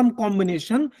maximum column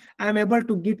combination. I'm able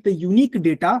to get the unique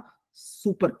data,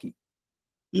 super key.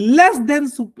 Less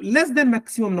than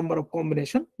maximum number of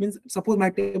combination means suppose my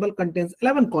table contains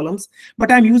 11 columns, but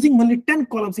I'm using only 10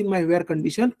 columns in my where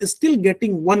condition, still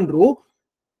getting one row,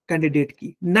 candidate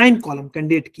key. 9 column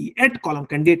candidate key, 8 column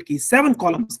candidate key, 7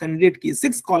 columns candidate key,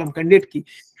 6 column candidate key.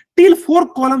 Till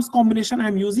 4 columns combination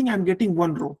I'm using, I'm getting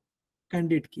one row,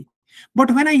 candidate key.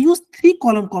 But when I use 3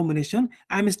 column combination,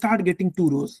 I'm start getting 2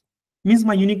 rows. Means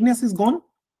my uniqueness is gone.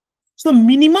 So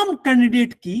minimum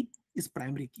candidate key is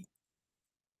primary key.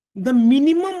 The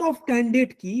minimum of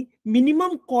candidate key,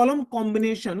 minimum column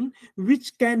combination,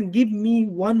 which can give me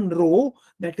one row,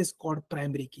 that is called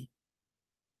primary key.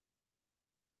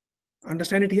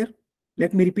 Understand it here?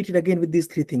 Let me repeat it again with these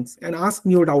 3 things and ask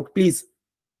me your doubt, please.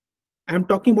 I'm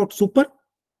talking about super,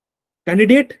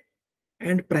 candidate,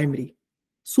 and primary.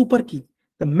 Super key,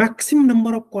 the maximum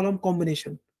number of column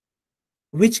combination,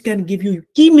 which can give you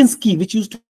key means key, which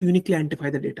used to uniquely identify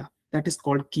the data. That is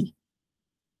called key.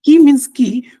 Key means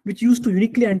key, which used to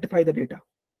uniquely identify the data.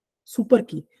 Super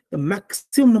key, the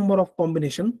maximum number of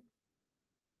combination,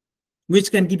 which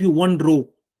can give you one row,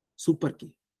 super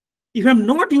key. If I'm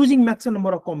not using maximum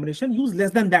number of combination, use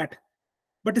less than that,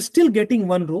 but still getting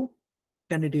one row,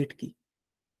 candidate key.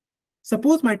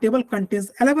 Suppose my table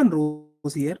contains 11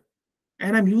 rows here,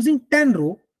 and I'm using 10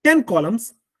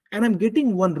 columns, and I'm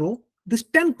getting one row. This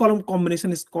 10 column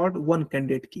combination is called one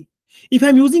candidate key. If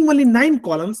I'm using only 9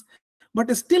 columns,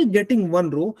 but still getting one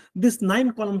row, this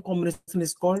 9 column combination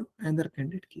is called another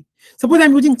candidate key. Suppose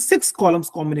I'm using 6 columns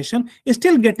combination,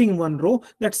 still getting one row,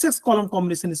 that 6 column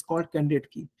combination is called candidate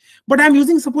key. But I'm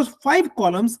using suppose 5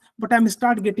 columns, but I'm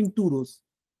start getting 2 rows.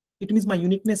 It means my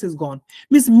uniqueness is gone.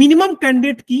 Means minimum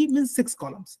candidate key means 6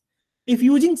 columns. If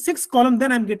using 6 columns,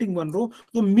 then I'm getting one row.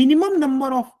 The minimum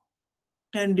number of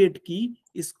candidate key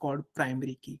is called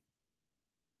primary key.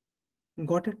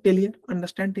 Got it till here?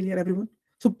 Understand till here, everyone?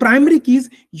 So primary keys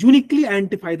uniquely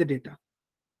identify the data.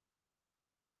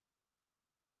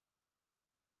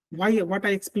 Why? What I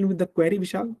explained with the query,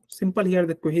 Vishal? Simple here.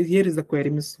 The query here is the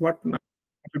query. Means what?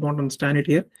 I don't understand it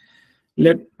here.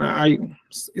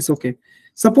 It's okay.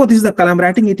 Suppose this is the column. I'm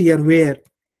writing it here where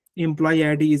employee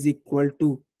ID is equal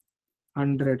to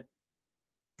 100.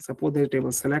 Suppose the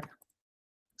table select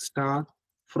star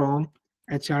from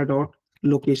HR dot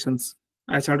locations,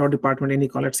 HR dot department, any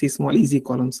column. Let's see small easy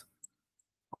columns.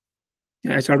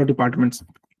 HR dot departments.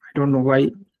 I don't know why.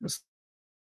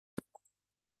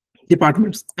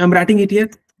 Departments. I'm writing it here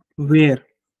where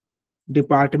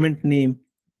department name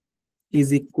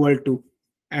is equal to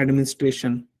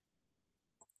administration.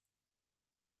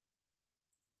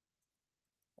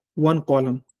 One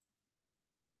column.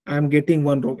 I'm getting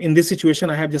one row. In this situation,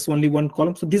 I have just only one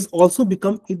column. So this also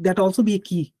become, that also be a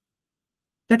key.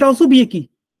 That also be a key.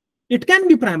 It can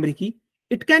be primary key.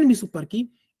 It can be super key.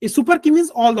 A super key means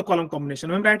all the column combination.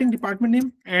 I'm writing department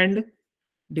name and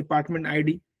department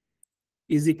ID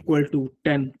is equal to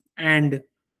 10 and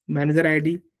manager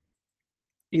ID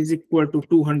is equal to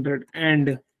 200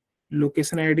 and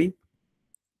location ID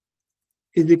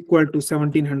is equal to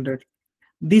 1700.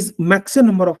 These maximum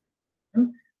number of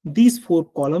these four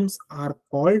columns are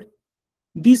called,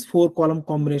 these four column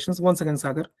combinations, once again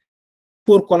Sagar,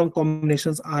 four column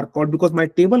combinations are called, because my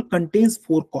table contains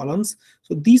four columns,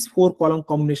 so these four column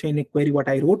combination in a query what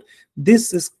I wrote,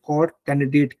 this is called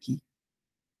candidate key.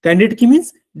 Candidate key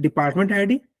means department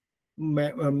ID,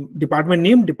 department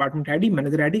name, department ID,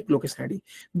 manager ID, location ID.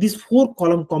 These four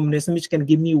column combination which can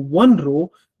give me one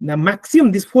row, the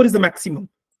maximum, this four is the maximum.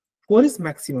 4 is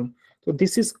maximum. So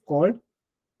this is called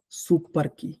super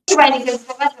key.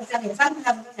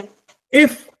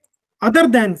 If other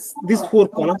than these four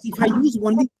columns, if I use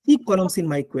only 3 columns in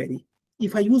my query,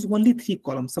 if I use only 3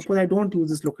 columns, suppose I don't use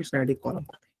this location ID column,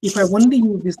 if I only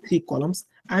use these 3 columns,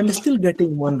 I'm still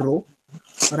getting one row,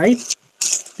 right?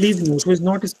 Please mute. Who is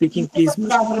not speaking, please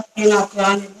mute. I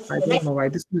don't know why.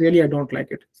 This really I don't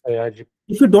like it.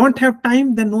 If you don't have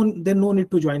time, then no need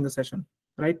to join the session,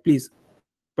 right? Please.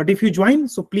 But if you join,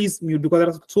 so please mute, because there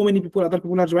are so many people, other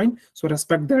people are joined, so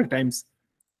respect their times.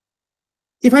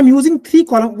 If I'm using 3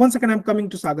 column, once again I'm coming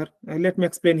to Sagar. Let me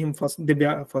explain him first.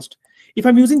 Divya first. If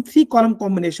I'm using 3 column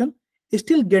combination,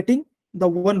 still getting the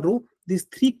one row, this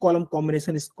 3 column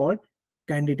combination is called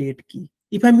candidate key.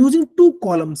 If I'm using 2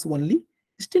 columns only,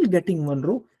 still getting one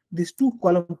row, this 2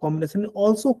 column combination is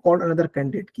also called another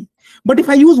candidate key. But if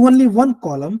I use only 1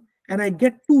 column and I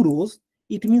get 2 rows,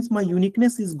 it means my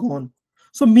uniqueness is gone.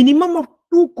 So minimum of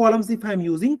 2 columns if I'm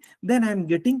using, then I'm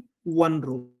getting one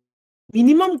row.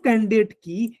 Minimum candidate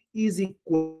key is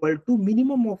equal to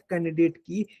minimum of candidate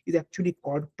key is actually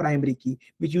called primary key,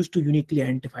 which used to uniquely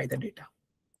identify the data.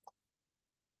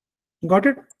 Got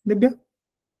it, Divya?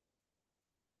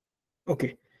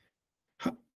 Okay.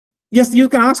 Yes, you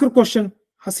can ask your question.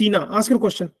 Hasina, ask your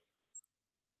question.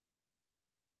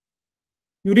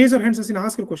 You raise your hands, Hasina,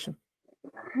 ask your question.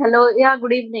 Hello, yeah,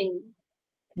 good evening.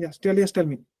 Yes, tell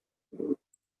me.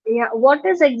 Yeah, what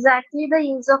is exactly the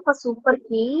use of a super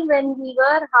key when we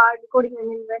were hard coding, I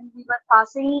mean, when we were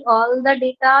passing all the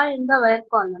data in the where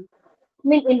column? I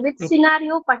mean, in which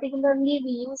scenario particularly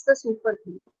we use the super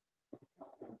key?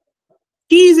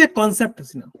 Key is a concept,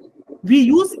 Hasina. We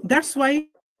use, that's why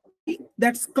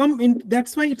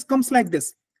it comes like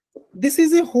this. This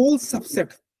is a whole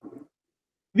subset.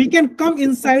 We can come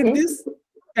inside this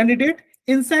candidate,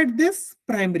 inside this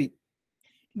primary.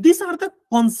 These are the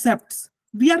concepts.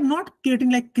 We are not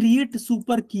creating like create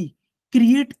super key,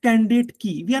 create candidate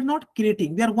key. We are not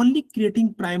creating. We are only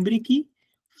creating primary key,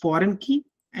 foreign key,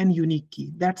 and unique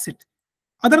key. That's it.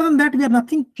 Other than that, we are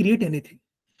nothing create anything.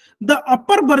 The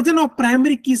upper version of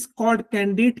primary key is called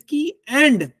candidate key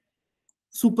and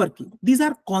super key. These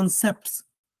are concepts.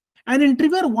 An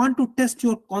interviewer want to test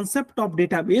your concept of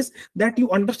database, that you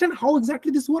understand how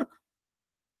exactly this works.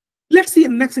 Let's see a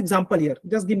next example here.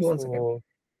 Just give me 1 second.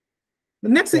 The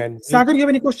next, Sagar, you have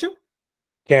any question?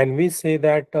 Can we say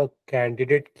that a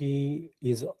candidate key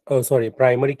is,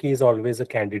 primary key is always a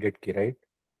candidate key, right?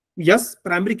 Yes,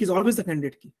 primary key is always the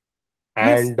candidate key.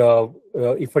 And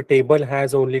if a table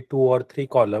has only 2 or 3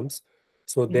 columns,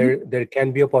 so there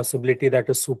can be a possibility that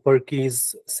a super key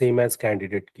is same as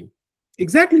candidate key.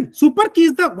 Exactly. Super key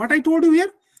is the, what I told you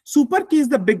here, super key is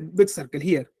the big circle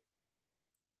here.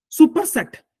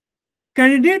 Superset.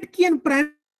 Candidate key and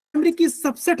primary key is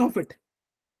subset of it.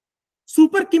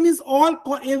 Super key means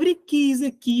every key is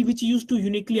a key which used to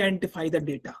uniquely identify the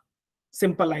data.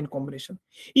 Simple line combination.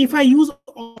 If I use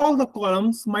all the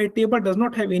columns, my table does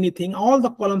not have anything. All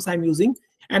the columns I'm using,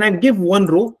 and I give one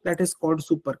row, that is called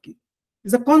super key.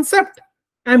 It's a concept.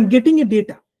 I'm getting a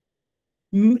data.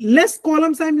 Less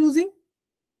columns I'm using,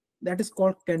 that is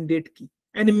called candidate key.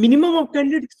 And a minimum of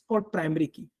candidate is called primary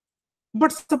key.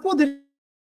 But suppose there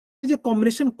is a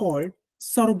combination called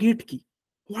surrogate key.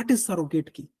 What is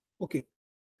surrogate key? Okay.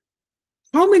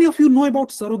 How many of you know about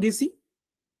surrogacy?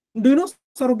 Do you know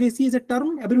surrogacy is a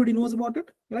term? Everybody knows about it,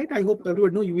 right? I hope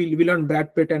everybody knows. You will learn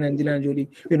Brad Pitt and Angelina Jolie,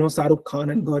 Shahrukh Khan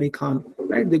and Gauri Khan,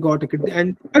 right? They got a kid.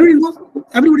 And everybody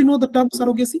knows the term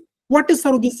surrogacy. What does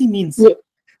surrogacy means? Yeah.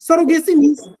 Surrogacy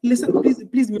means, listen,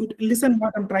 please mute, listen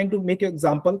what I'm trying to make an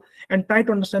example and try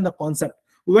to understand the concept.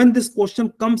 When this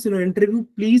question comes in an interview,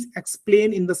 please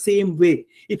explain in the same way.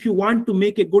 If you want to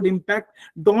make a good impact,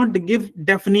 don't give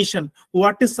definition.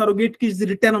 What is surrogate key is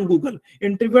written on Google.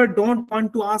 Interviewer don't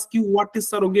want to ask you what is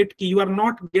surrogate key. You are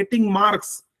not getting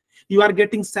marks. You are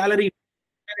getting salary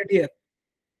here.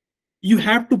 You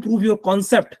have to prove your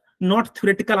concept, not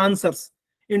theoretical answers.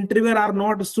 Interviewer are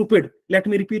not stupid. Let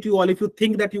me repeat you all. If you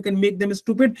think that you can make them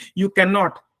stupid, you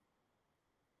cannot.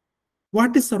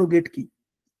 What is surrogate key?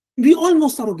 We all know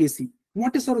surrogacy.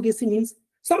 What is surrogacy means?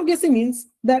 Surrogacy means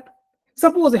that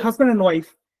suppose a husband and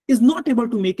wife is not able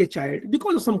to make a child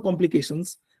because of some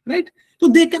complications, right? So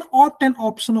they can opt an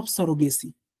option of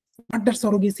surrogacy. What does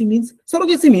surrogacy means?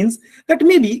 Surrogacy means that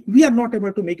maybe we are not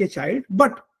able to make a child,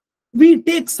 but we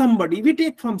take somebody, we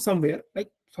take from somewhere,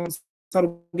 like from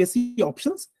surrogacy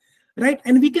options, right?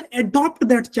 And we can adopt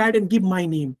that child and give my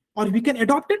name, or we can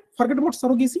adopt it, forget about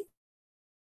surrogacy,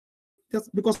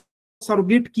 just because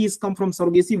surrogate keys come from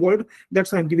surrogacy word,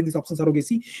 that's why I'm giving this option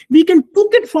surrogacy. We can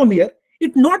took it from here.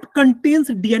 It not contains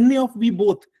DNA of we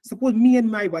both. Suppose me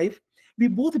and my wife, we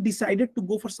both decided to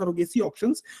go for surrogacy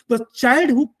options. The child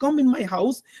who come in my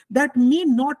house, that may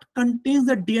not contains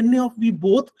the DNA of we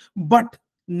both, but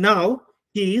now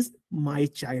he is my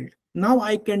child. Now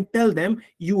I can tell them,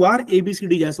 you are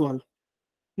ABCD Jaiswal.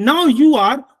 Now you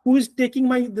are who is taking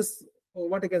my this,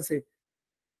 what I can say,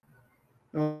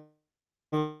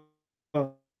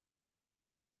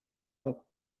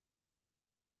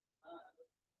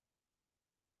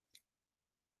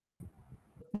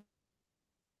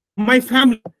 my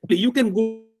family. You can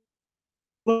go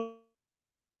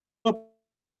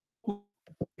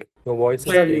Your voice is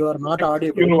Sir, breaking. you are not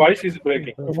audible. Your voice is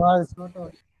breaking. Your voice is not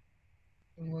audible.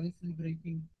 Your voice is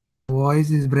breaking. Voice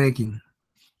is breaking.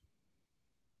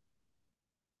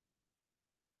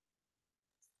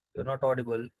 You're not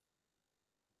audible.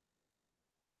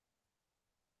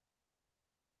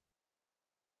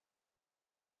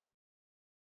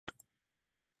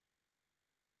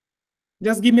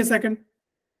 Just give me a second.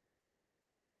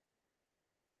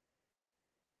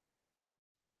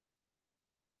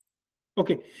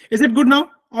 Okay, is it good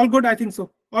now? All good? I think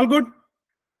so. All good?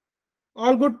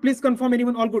 All good? Please confirm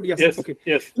anyone. All good? Yes. Yes. Okay.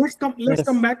 Yes. Let's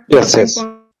come back. Yes, yes.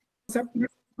 Concept.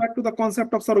 Back to the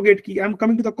concept of surrogate key. I'm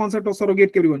coming to the concept of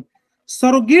surrogate key, everyone.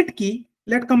 Surrogate key.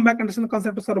 Let's come back and understand the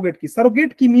concept of surrogate key.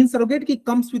 Surrogate key means surrogate key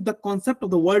comes with the concept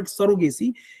of the word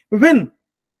surrogacy. When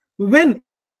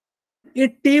a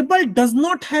table does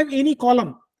not have any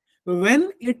column,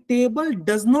 when a table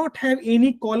does not have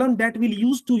any column that will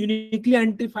use to uniquely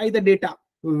identify the data,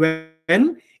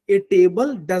 when a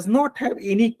table does not have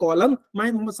any column,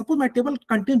 suppose my table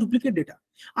contains duplicate data,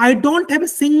 I don't have a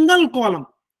single column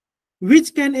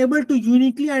which can able to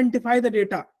uniquely identify the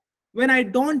data. When I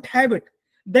don't have it,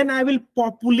 then I will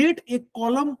populate a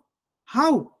column.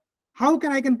 How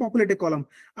can I populate a column?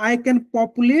 I can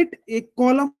populate a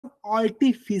column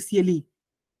artificially.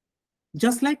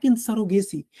 Just like in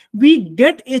surrogacy, we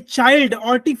get a child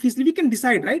artificially. We can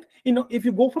decide, right? If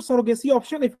you go for surrogacy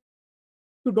option, if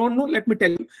you don't know, let me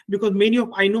tell you, because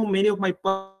I know many of my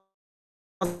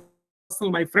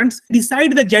friends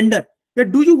decide the gender.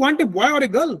 That do you want a boy or a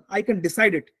girl? I can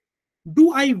decide it.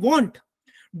 Do I want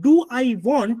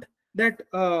that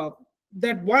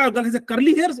that boy or girl has a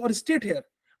curly hairs or straight hair?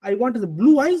 I want the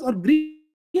blue eyes or green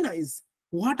eyes.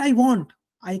 What I want,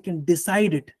 I can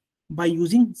decide it by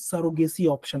using surrogacy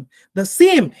option. The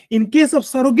same in case of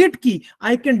surrogate key,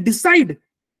 I can decide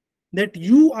that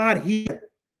you are here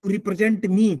to represent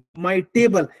me, my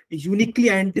table, uniquely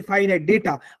identify that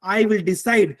data. I will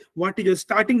decide what is your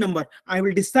starting number. I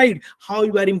will decide how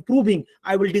you are improving.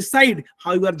 I will decide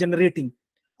how you are generating.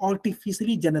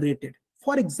 Artificially generated.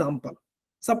 For example,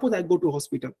 suppose I go to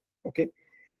hospital, okay,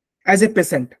 as a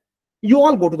patient. You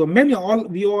all go to the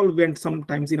we all went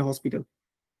sometimes in a hospital.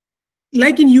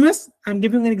 Like in US, I'm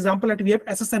giving an example that we have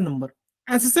SSN number.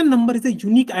 SSN number is a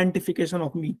unique identification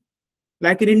of me.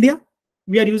 Like in India,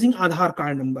 we are using Aadhaar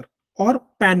card number or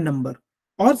PAN number,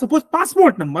 or suppose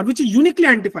passport number, which is uniquely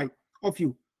identified of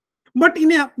you. But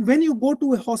when you go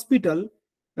to a hospital,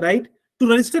 right, to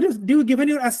register, do you given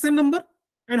your SSN number?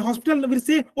 And hospital will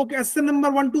say, okay, SSN number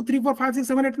 1, 2, 3, 4, 5, 6,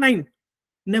 7, 8, 9.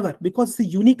 Never, because it's a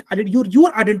unique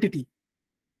your identity.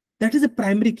 That is a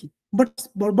primary key. But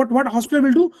what hospital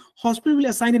will do? Hospital will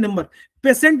assign a number.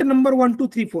 Patient number 1, 2,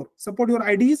 3, 4. Support your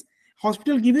ID is,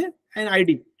 hospital give an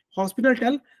ID. Hospital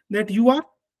tell that you are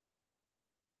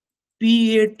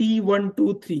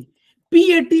PAT123.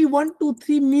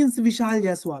 PAT123 means Vishal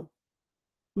Jaiswal.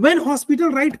 When hospital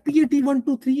write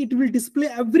PAT123, it will display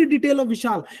every detail of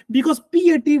Vishal, because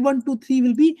PAT123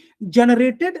 will be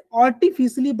generated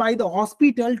artificially by the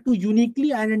hospital to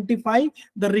uniquely identify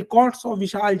the records of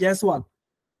Vishal Jaiswal.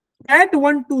 That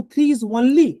 123 is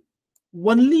only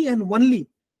and only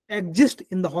exist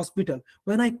in the hospital.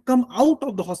 When I come out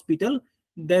of the hospital,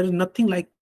 there is nothing like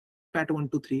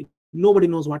PAT123. Nobody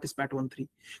knows what is PAT123.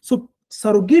 So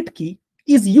surrogate key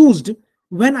is used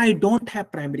when I don't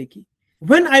have primary key.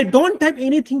 When I don't have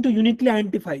anything to uniquely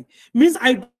identify, means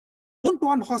I don't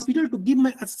want hospital to give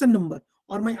my SSN number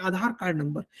or my Aadhaar card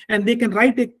number, and they can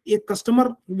write a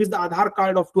customer with the Aadhaar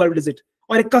card of 12 digit,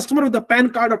 or a customer with the PAN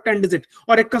card of 10 digit,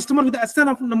 or a customer with the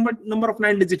SSN of number of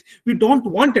 9 digit. We don't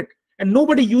want it, and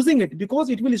nobody using it because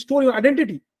it will store your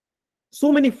identity.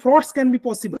 So many frauds can be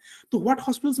possible. So what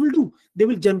hospitals will do? They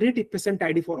will generate a patient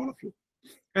ID for all of you,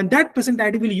 and that patient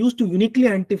ID will use to uniquely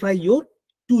identify you.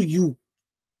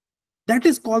 That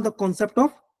is called the concept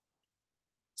of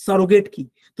surrogate key.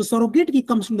 The surrogate key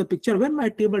comes from the picture when my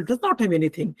table does not have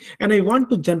anything and I want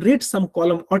to generate some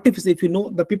column artificially. If you know,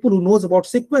 the people who knows about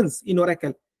sequence in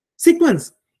Oracle,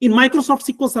 sequence in Microsoft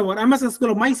SQL Server, MS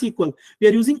SQL or MySQL, we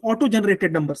are using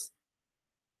auto-generated numbers,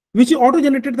 which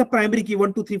auto-generated the primary key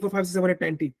 1, 2, 3, 4, 5, 6, 7, 8,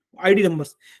 9, 10 ID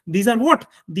numbers. These are what?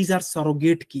 These are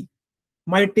surrogate key.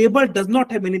 My table does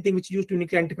not have anything which used to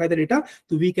uniquely identify the data,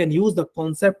 so we can use the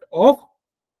concept of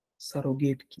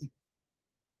surrogate key.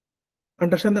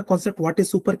 Understand the concept? What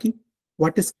is super key?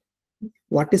 What is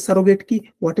surrogate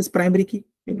key? What is primary key?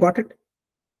 You got it?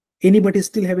 Anybody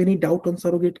still have any doubt on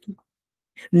surrogate key?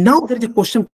 Now there is a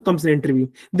question comes in interview.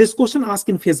 This question asked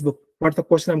in Facebook. What's the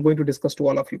question I'm going to discuss to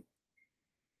all of you?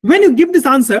 When you give this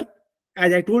answer,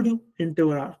 as I told you,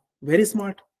 interviewer are very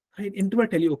smart, right? Interviewer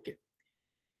tell you, okay.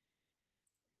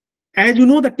 As you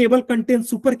know, the table contains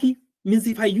super key, means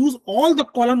if I use all the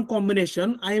column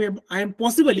combination, I am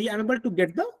able to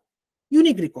get the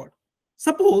unique record.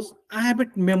 Suppose I have a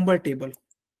member table,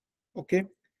 okay,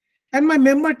 and my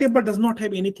member table does not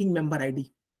have anything member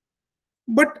ID,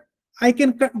 but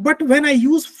when I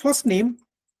use first name,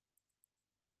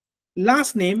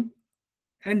 last name,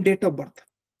 and date of birth,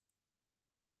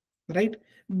 right?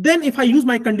 Then if I use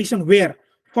my condition where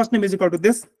first name is equal to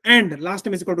this and last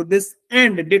name is equal to this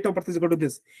and date of birth is equal to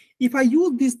this, if I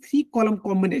use these 3 column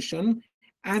combination,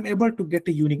 I am able to get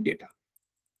a unique data.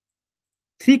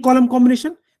 3 column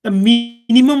combination, the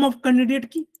minimum of candidate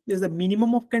key, there is the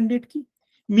minimum of candidate key.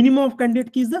 Minimum of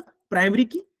candidate key is the primary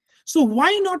key. So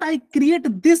why not I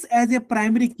create this as a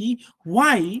primary key?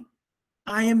 Why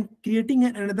I am creating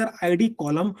another ID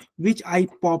column which I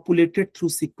populated through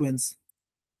sequence.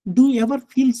 Do you ever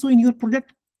feel so in your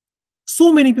project?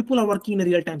 So many people are working in a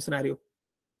real-time scenario.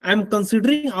 I'm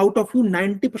considering out of you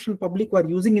 90% public who are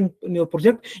using in your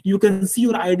project, you can see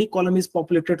your ID column is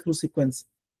populated through sequence.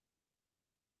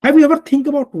 Have you ever think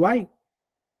about why?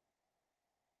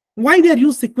 Why they are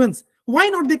use sequence? Why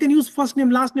not they can use first name,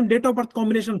 last name, date of birth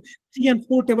combination, 3 and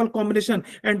 4 table combination,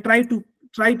 and try to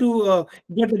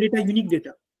get the data, unique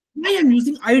data? Why I'm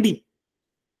using ID,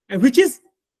 and which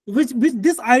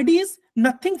this ID is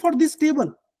nothing for this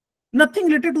table. Nothing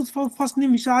related to first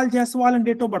name Vishal, Jaiswal, and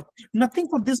date of birth. Nothing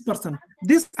for this person.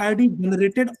 This ID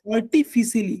generated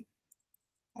artificially,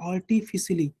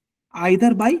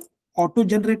 either by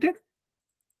auto-generated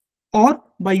or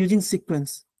by using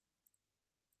sequence.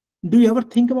 Do you ever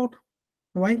think about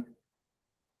why?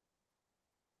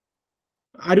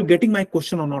 Are you getting my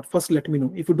question or not? First, let me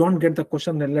know. If you don't get the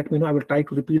question, then let me know. I will try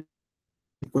to repeat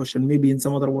the question, maybe in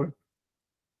some other word.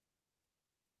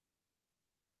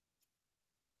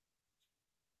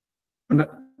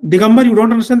 Digambar, you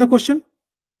don't understand the question?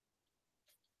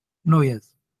 No,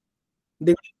 yes.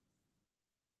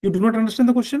 You do not understand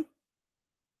the question?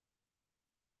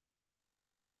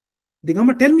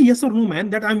 Digambar, tell me yes or no, man,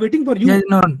 that I'm waiting for you. Yeah,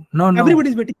 no.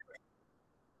 Everybody is waiting.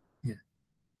 Yeah.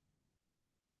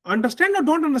 Understand or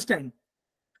don't understand?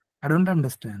 I don't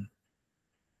understand.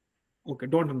 Okay,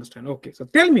 don't understand. Okay, so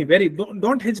tell me,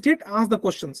 don't hesitate, ask the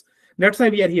questions. That's why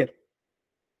we are here.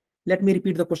 Let me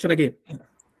repeat the question again.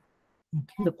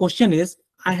 The question is,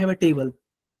 I have a table.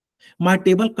 My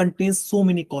table contains so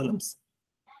many columns,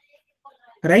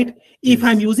 right? If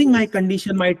I'm using my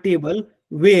condition, my table,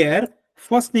 where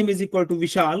first name is equal to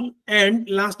Vishal and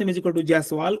last name is equal to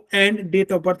Jaiswal and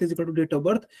date of birth is equal to date of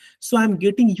birth, so I'm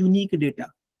getting unique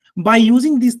data. By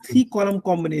using this 3 column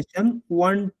combination,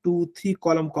 1, 2, 3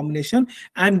 column combination,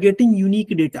 I'm getting unique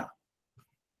data.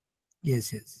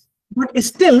 Yes. But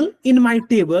still in my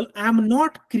table, I'm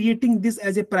not creating this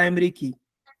as a primary key.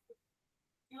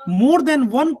 More than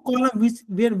one column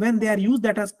when they are used,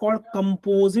 that is called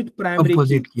composite primary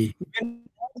key.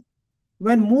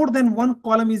 When more than one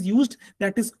column is used,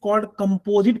 that is called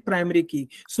composite primary key.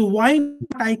 So why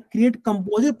not I create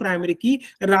composite primary key?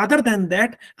 Rather than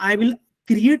that, I will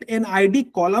create an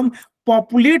ID column,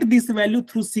 populate this value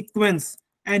through sequence,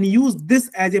 and use this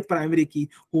as a primary key.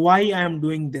 Why I am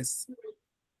doing this?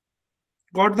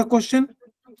 Got the question?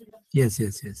 Yes.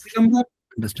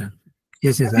 Understand.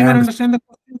 Yes. Everyone understand the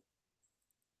question?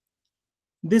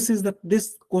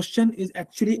 This question is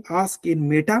actually asked in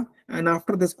Meta, and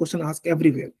after this question asked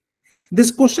everywhere.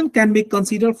 This question can be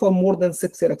considered for more than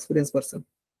 6-year experienced person,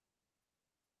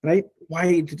 right?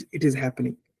 Why it is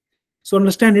happening? So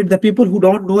understand it. The people who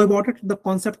don't know about it, the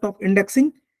concept of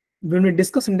indexing, when we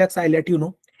discuss index, I let you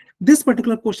know. This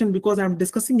particular question, because I'm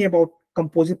discussing about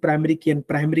composite primary key and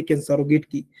surrogate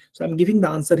key, so I'm giving the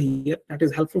answer here that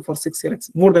is helpful for 6-year,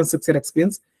 more than 6-year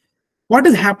experience. What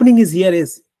is happening is here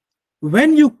is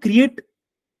when you create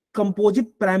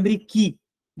composite primary key,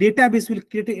 database will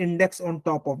create an index on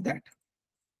top of that.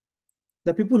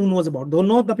 The people who knows about, don't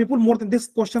know the people more than this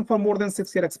question for more than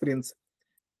 6-year experience.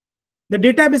 The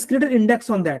database created index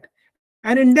on that.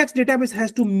 An index database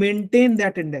has to maintain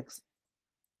that index.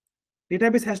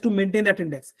 Database has to maintain that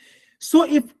index. So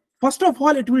if first of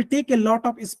all, it will take a lot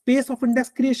of space of index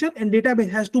creation, and database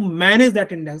has to manage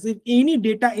that index. If any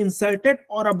data inserted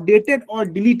or updated or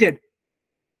deleted,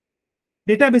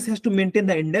 database has to maintain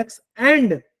the index.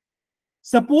 And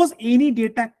suppose any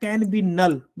data can be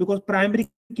null, because primary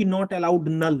key not allowed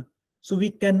null, so we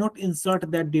cannot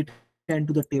insert that data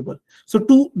into the table. So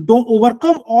to don't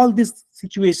overcome all these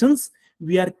situations,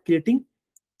 we are creating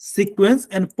sequence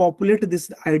and populate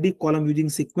this ID column using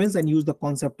sequence and use the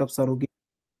concept of surrogate.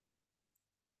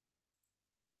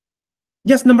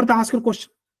 Yes, Namrata, ask your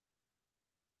question.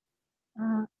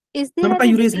 Is there Namrata, any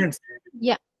you raise hands.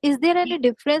 Yeah. Is there any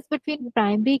difference between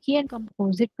primary key and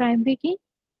composite primary key?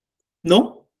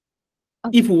 No.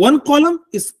 Okay. If one column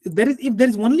is there is, if there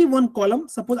is only one column,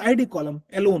 suppose ID column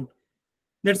alone,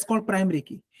 that's called primary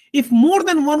key. If more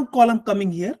than one column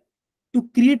coming here to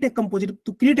create a composite,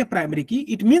 to create a primary key,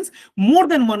 it means more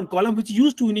than one column which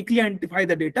used to uniquely identify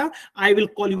the data, I will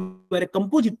call you a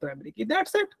composite primary key.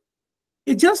 That's it.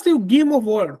 It's just a game of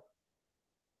word.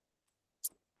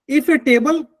 If a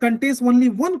table contains only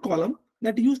one column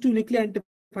that used to uniquely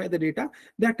identify the data,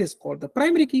 that is called the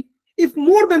primary key. If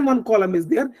more than one column is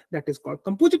there, that is called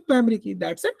composite primary key.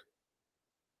 That's it.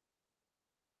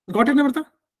 Got it, Namrata?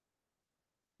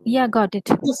 Yeah, got it.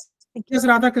 Yes,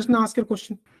 Radha Krishna, ask your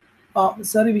question.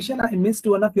 Sorry, Vishal, I missed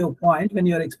one of your point when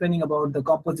you are explaining about the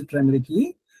composite primary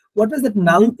key. What was that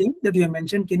null thing that you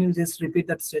mentioned? Can you just repeat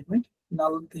that statement?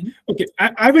 Null thing. Okay,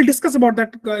 I will discuss about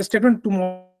that statement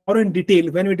tomorrow in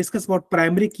detail when we discuss about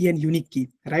primary key and unique key,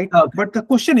 right? Okay. But the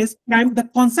question is, the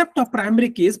concept of primary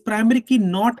key is primary key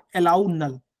not allow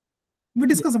null. We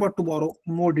discuss about tomorrow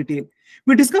in more detail.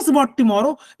 We discuss about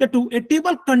tomorrow that a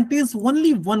table contains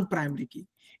only one primary key.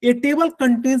 A table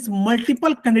contains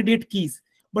multiple candidate keys,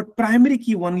 but primary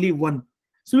key only one.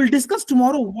 So we'll discuss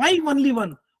tomorrow why only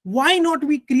one. Why not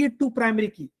we create two primary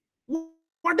key?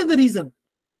 What is the reason?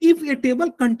 If a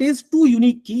table contains two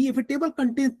unique key, if a table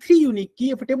contains three unique key,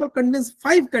 if a table contains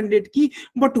 5 candidate key,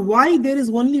 but why there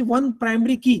is only one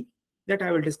primary key? That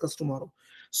I will discuss tomorrow.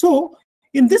 So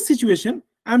in this situation,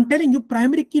 I'm telling you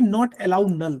primary key not allow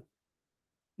null.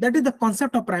 That is the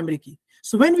concept of primary key.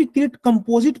 So when we create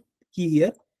composite key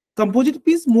here, composite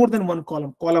key is more than one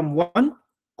column. Column 1,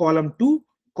 column 2,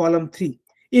 column 3.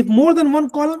 If more than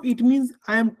one column, it means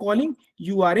I am calling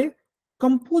you are a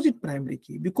composite primary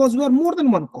key because you are more than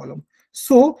one column.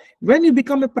 So when you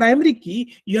become a primary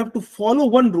key, you have to follow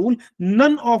one rule.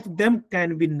 None of them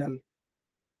can be null.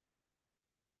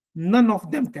 None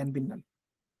of them can be null.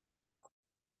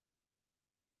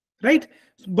 Right?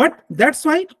 But that's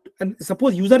why, and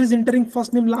suppose user is entering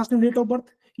first name, last name, date of birth,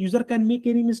 user can make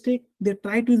any mistake. They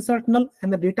try to insert null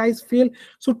and the data is fail.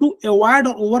 So to avoid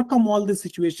or overcome all this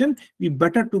situation, we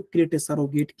better to create a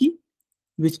surrogate key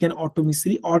which can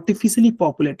artificially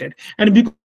populate it. And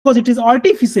because it is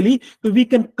artificially, we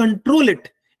can control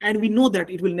it and we know that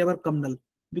it will never come null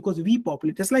because we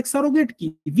populate. Just like surrogate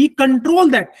key, we control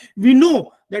that. We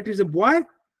know that is a boy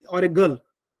or a girl.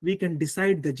 We can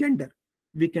decide the gender.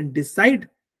 We can decide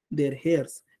their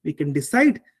hairs. We can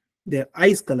decide their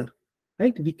eyes color,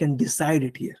 right? We can decide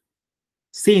it here.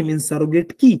 Same in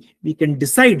surrogate key. We can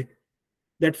decide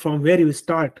that from where you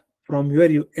start, from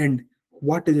where you end,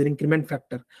 what is your increment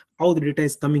factor, how the data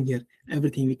is coming here,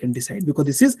 everything we can decide because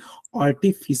this is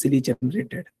artificially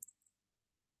generated.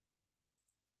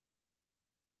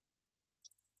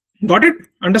 Got it?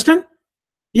 Understand?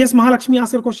 Yes, Mahalakshmi,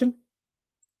 ask your question.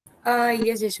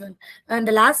 Yes, Yashwant. And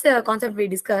the last concept we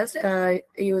discussed,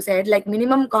 you said like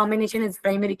minimum combination is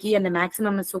primary key and the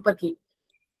maximum is super key.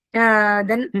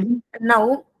 Then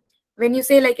now, when you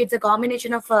say like it's a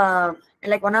combination of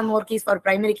like one or more keys for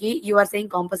primary key, you are saying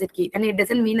composite key, and it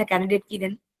doesn't mean a candidate key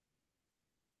then.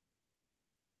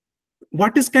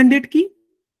 What is candidate key?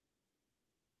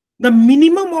 The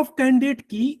minimum of candidate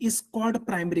key is called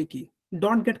primary key.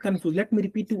 Don't get confused. Let me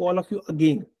repeat to all of you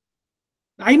again.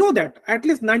 I know that at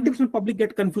least 90% public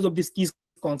get confused of this keys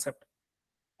concept.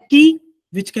 Key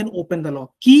which can open the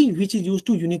lock. Key which is used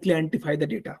to uniquely identify the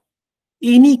data.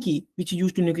 Any key which is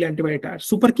used to uniquely identify data.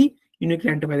 Super key, uniquely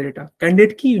identify the data.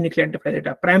 Candidate key, uniquely identify the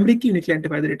data. Primary key, uniquely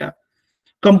identify the data.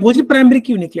 Composite primary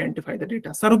key, uniquely identify the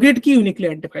data. Surrogate key, uniquely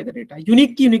identify the data.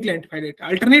 Unique key, uniquely identify the data.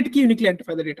 Alternate key, uniquely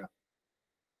identify the data.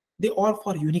 They all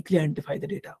for uniquely identify the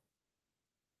data.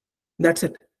 That's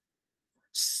it.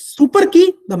 Super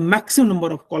key, the maximum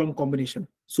number of column combination.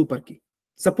 Super key.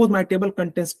 Suppose my table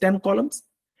contains 10 columns.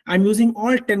 I'm using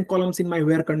all 10 columns in my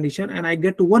where condition and I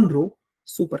get one row.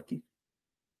 Super key.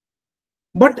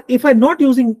 But if I'm not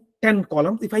using 10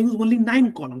 columns, if I use only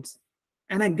 9 columns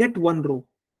and I get one row,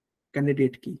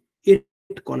 candidate key. 8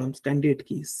 columns, candidate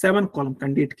key. 7 columns,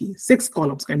 candidate key. 6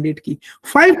 columns, candidate key.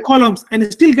 5 columns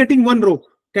and still getting one row,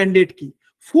 candidate key.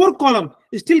 4 columns,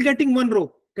 still getting one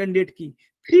row, candidate key.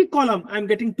 3 column, I'm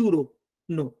getting 2 row.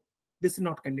 No, this is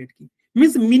not candidate key.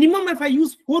 Means minimum if I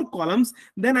use 4 columns,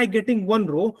 then I getting one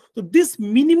row. So this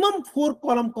minimum 4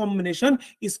 column combination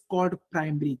is called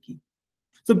primary key.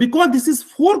 So because this is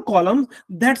 4 columns,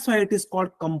 that's why it is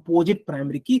called composite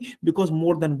primary key, because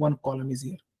more than one column is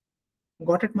here.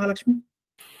 Got it, Mahalakshmi?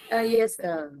 Yes,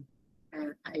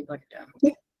 I got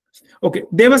it. Okay,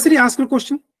 Devasri, ask your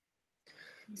question.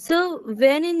 So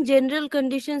when in general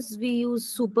conditions we use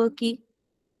super key?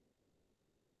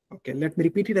 Okay, let me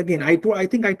repeat it again. I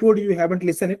think I told you haven't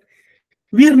listened it.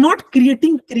 We are not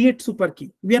creating create super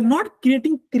key. We are not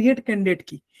creating create candidate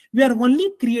key. We are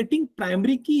only creating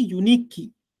primary key, unique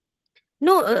key.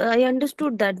 No, I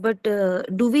understood that, but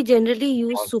do we generally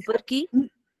use super key?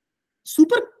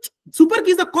 Super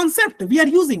key is a concept we are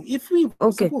using. If we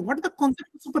suppose, what is the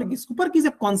concept of super key? Super key is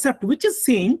a concept which is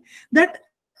saying that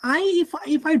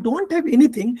if I don't have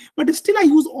anything, but still I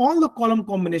use all the column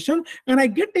combination and I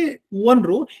get a one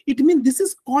row, it means this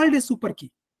is called a super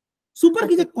key. Super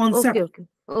key is a concept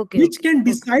which can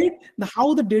decide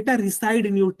how the data reside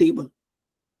in your table.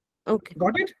 Okay.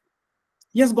 Got it?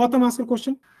 Yes, Gautam, ask a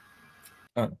question.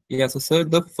 Yeah, so sir,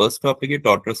 the first topic you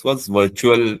taught us was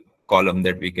virtual column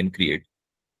that we can create.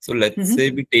 So let's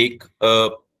say we take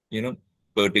a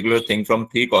particular thing from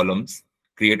 3 columns,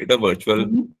 create it a virtual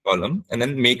column, and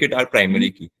then make it our primary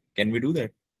key. Can we do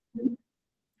that?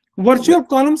 Virtual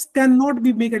columns cannot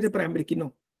be made as a primary key.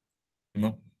 No.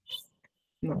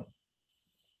 No.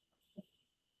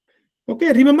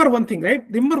 Okay, remember one thing, right?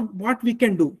 Remember what we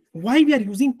can do. Why we are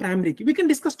using primary key. We can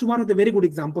discuss tomorrow the very good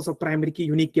examples of primary key,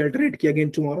 unique key, alternate key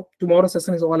again tomorrow. Tomorrow's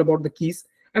session is all about the keys.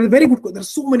 And very good. There's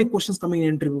so many questions coming in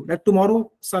interview. Like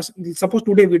tomorrow, suppose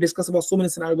today we discuss about so many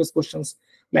scenario-based questions,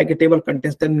 like a table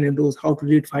contains 10 million rows, how to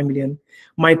read 5 million.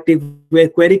 My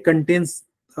query contains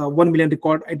 1 million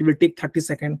record, it will take 30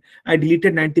 seconds. I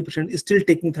deleted 90%, still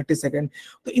taking 30 seconds.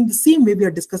 So in the same way, we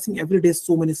are discussing every day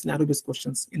so many scenario-based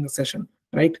questions in the session,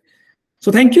 right?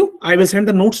 So thank you. I will send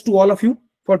the notes to all of you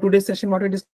for today's session, what we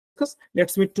discussed.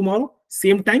 Let's meet tomorrow,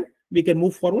 same time. We can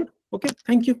move forward. Okay,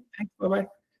 thank you. Bye-bye.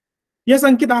 Yes,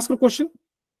 Ankit, ask a question.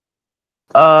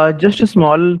 Just a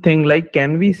small thing, like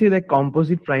can we say that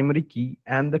composite primary key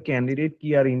and the candidate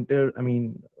key are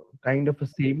kind of the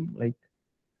same? Like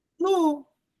no.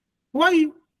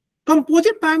 Why?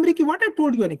 Composite primary key, what I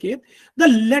told you, Aniket,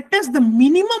 the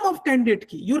minimum of candidate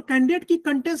key, your candidate key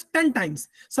contains 10 times.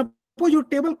 Suppose your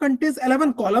table contains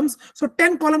 11 columns, so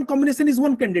 10 column combination is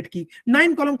one candidate key,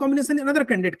 9 column combination is another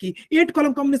candidate key, 8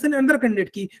 column combination is another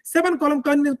candidate key, 7 column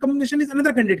combination is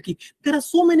another candidate key. There are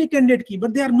so many candidate key,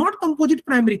 but they are not composite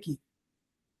primary key.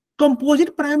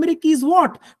 Composite primary key is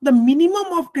what? The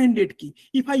minimum of candidate key.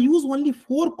 If I use only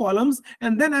 4 columns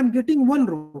and then I'm getting one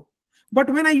row. But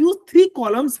when I use 3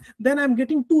 columns, then I'm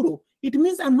getting 2 rows. It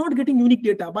means I'm not getting unique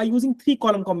data by using 3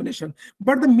 column combination.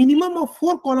 But the minimum of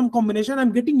 4 column combination,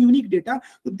 I'm getting unique data.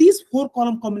 So this 4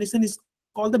 column combination is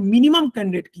called the minimum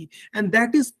candidate key. And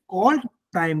that is called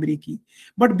primary key.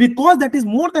 But because that is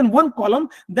more than one column,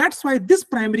 that's why this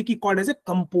primary key called as a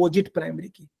composite primary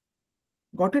key.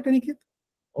 Got it, Aniket?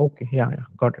 Okay, yeah,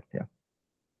 got it, yeah.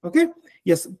 Okay,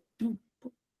 yes.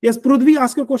 Yes, Prudvi,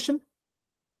 ask your question.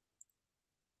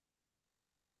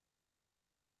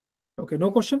 Okay,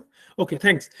 no question. Okay,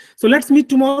 thanks. So let's meet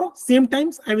tomorrow, same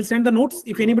times. I will send the notes.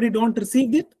 If anybody don't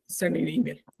receive it, send an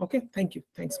email. Okay, thank you.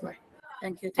 Thanks, bye.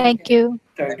 Thank you. Thank you.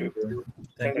 Thank you.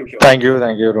 Thank you. Thank you,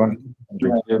 everyone. Thank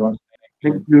you, everyone.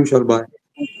 Thank you, Vishal. Bye.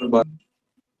 Bye.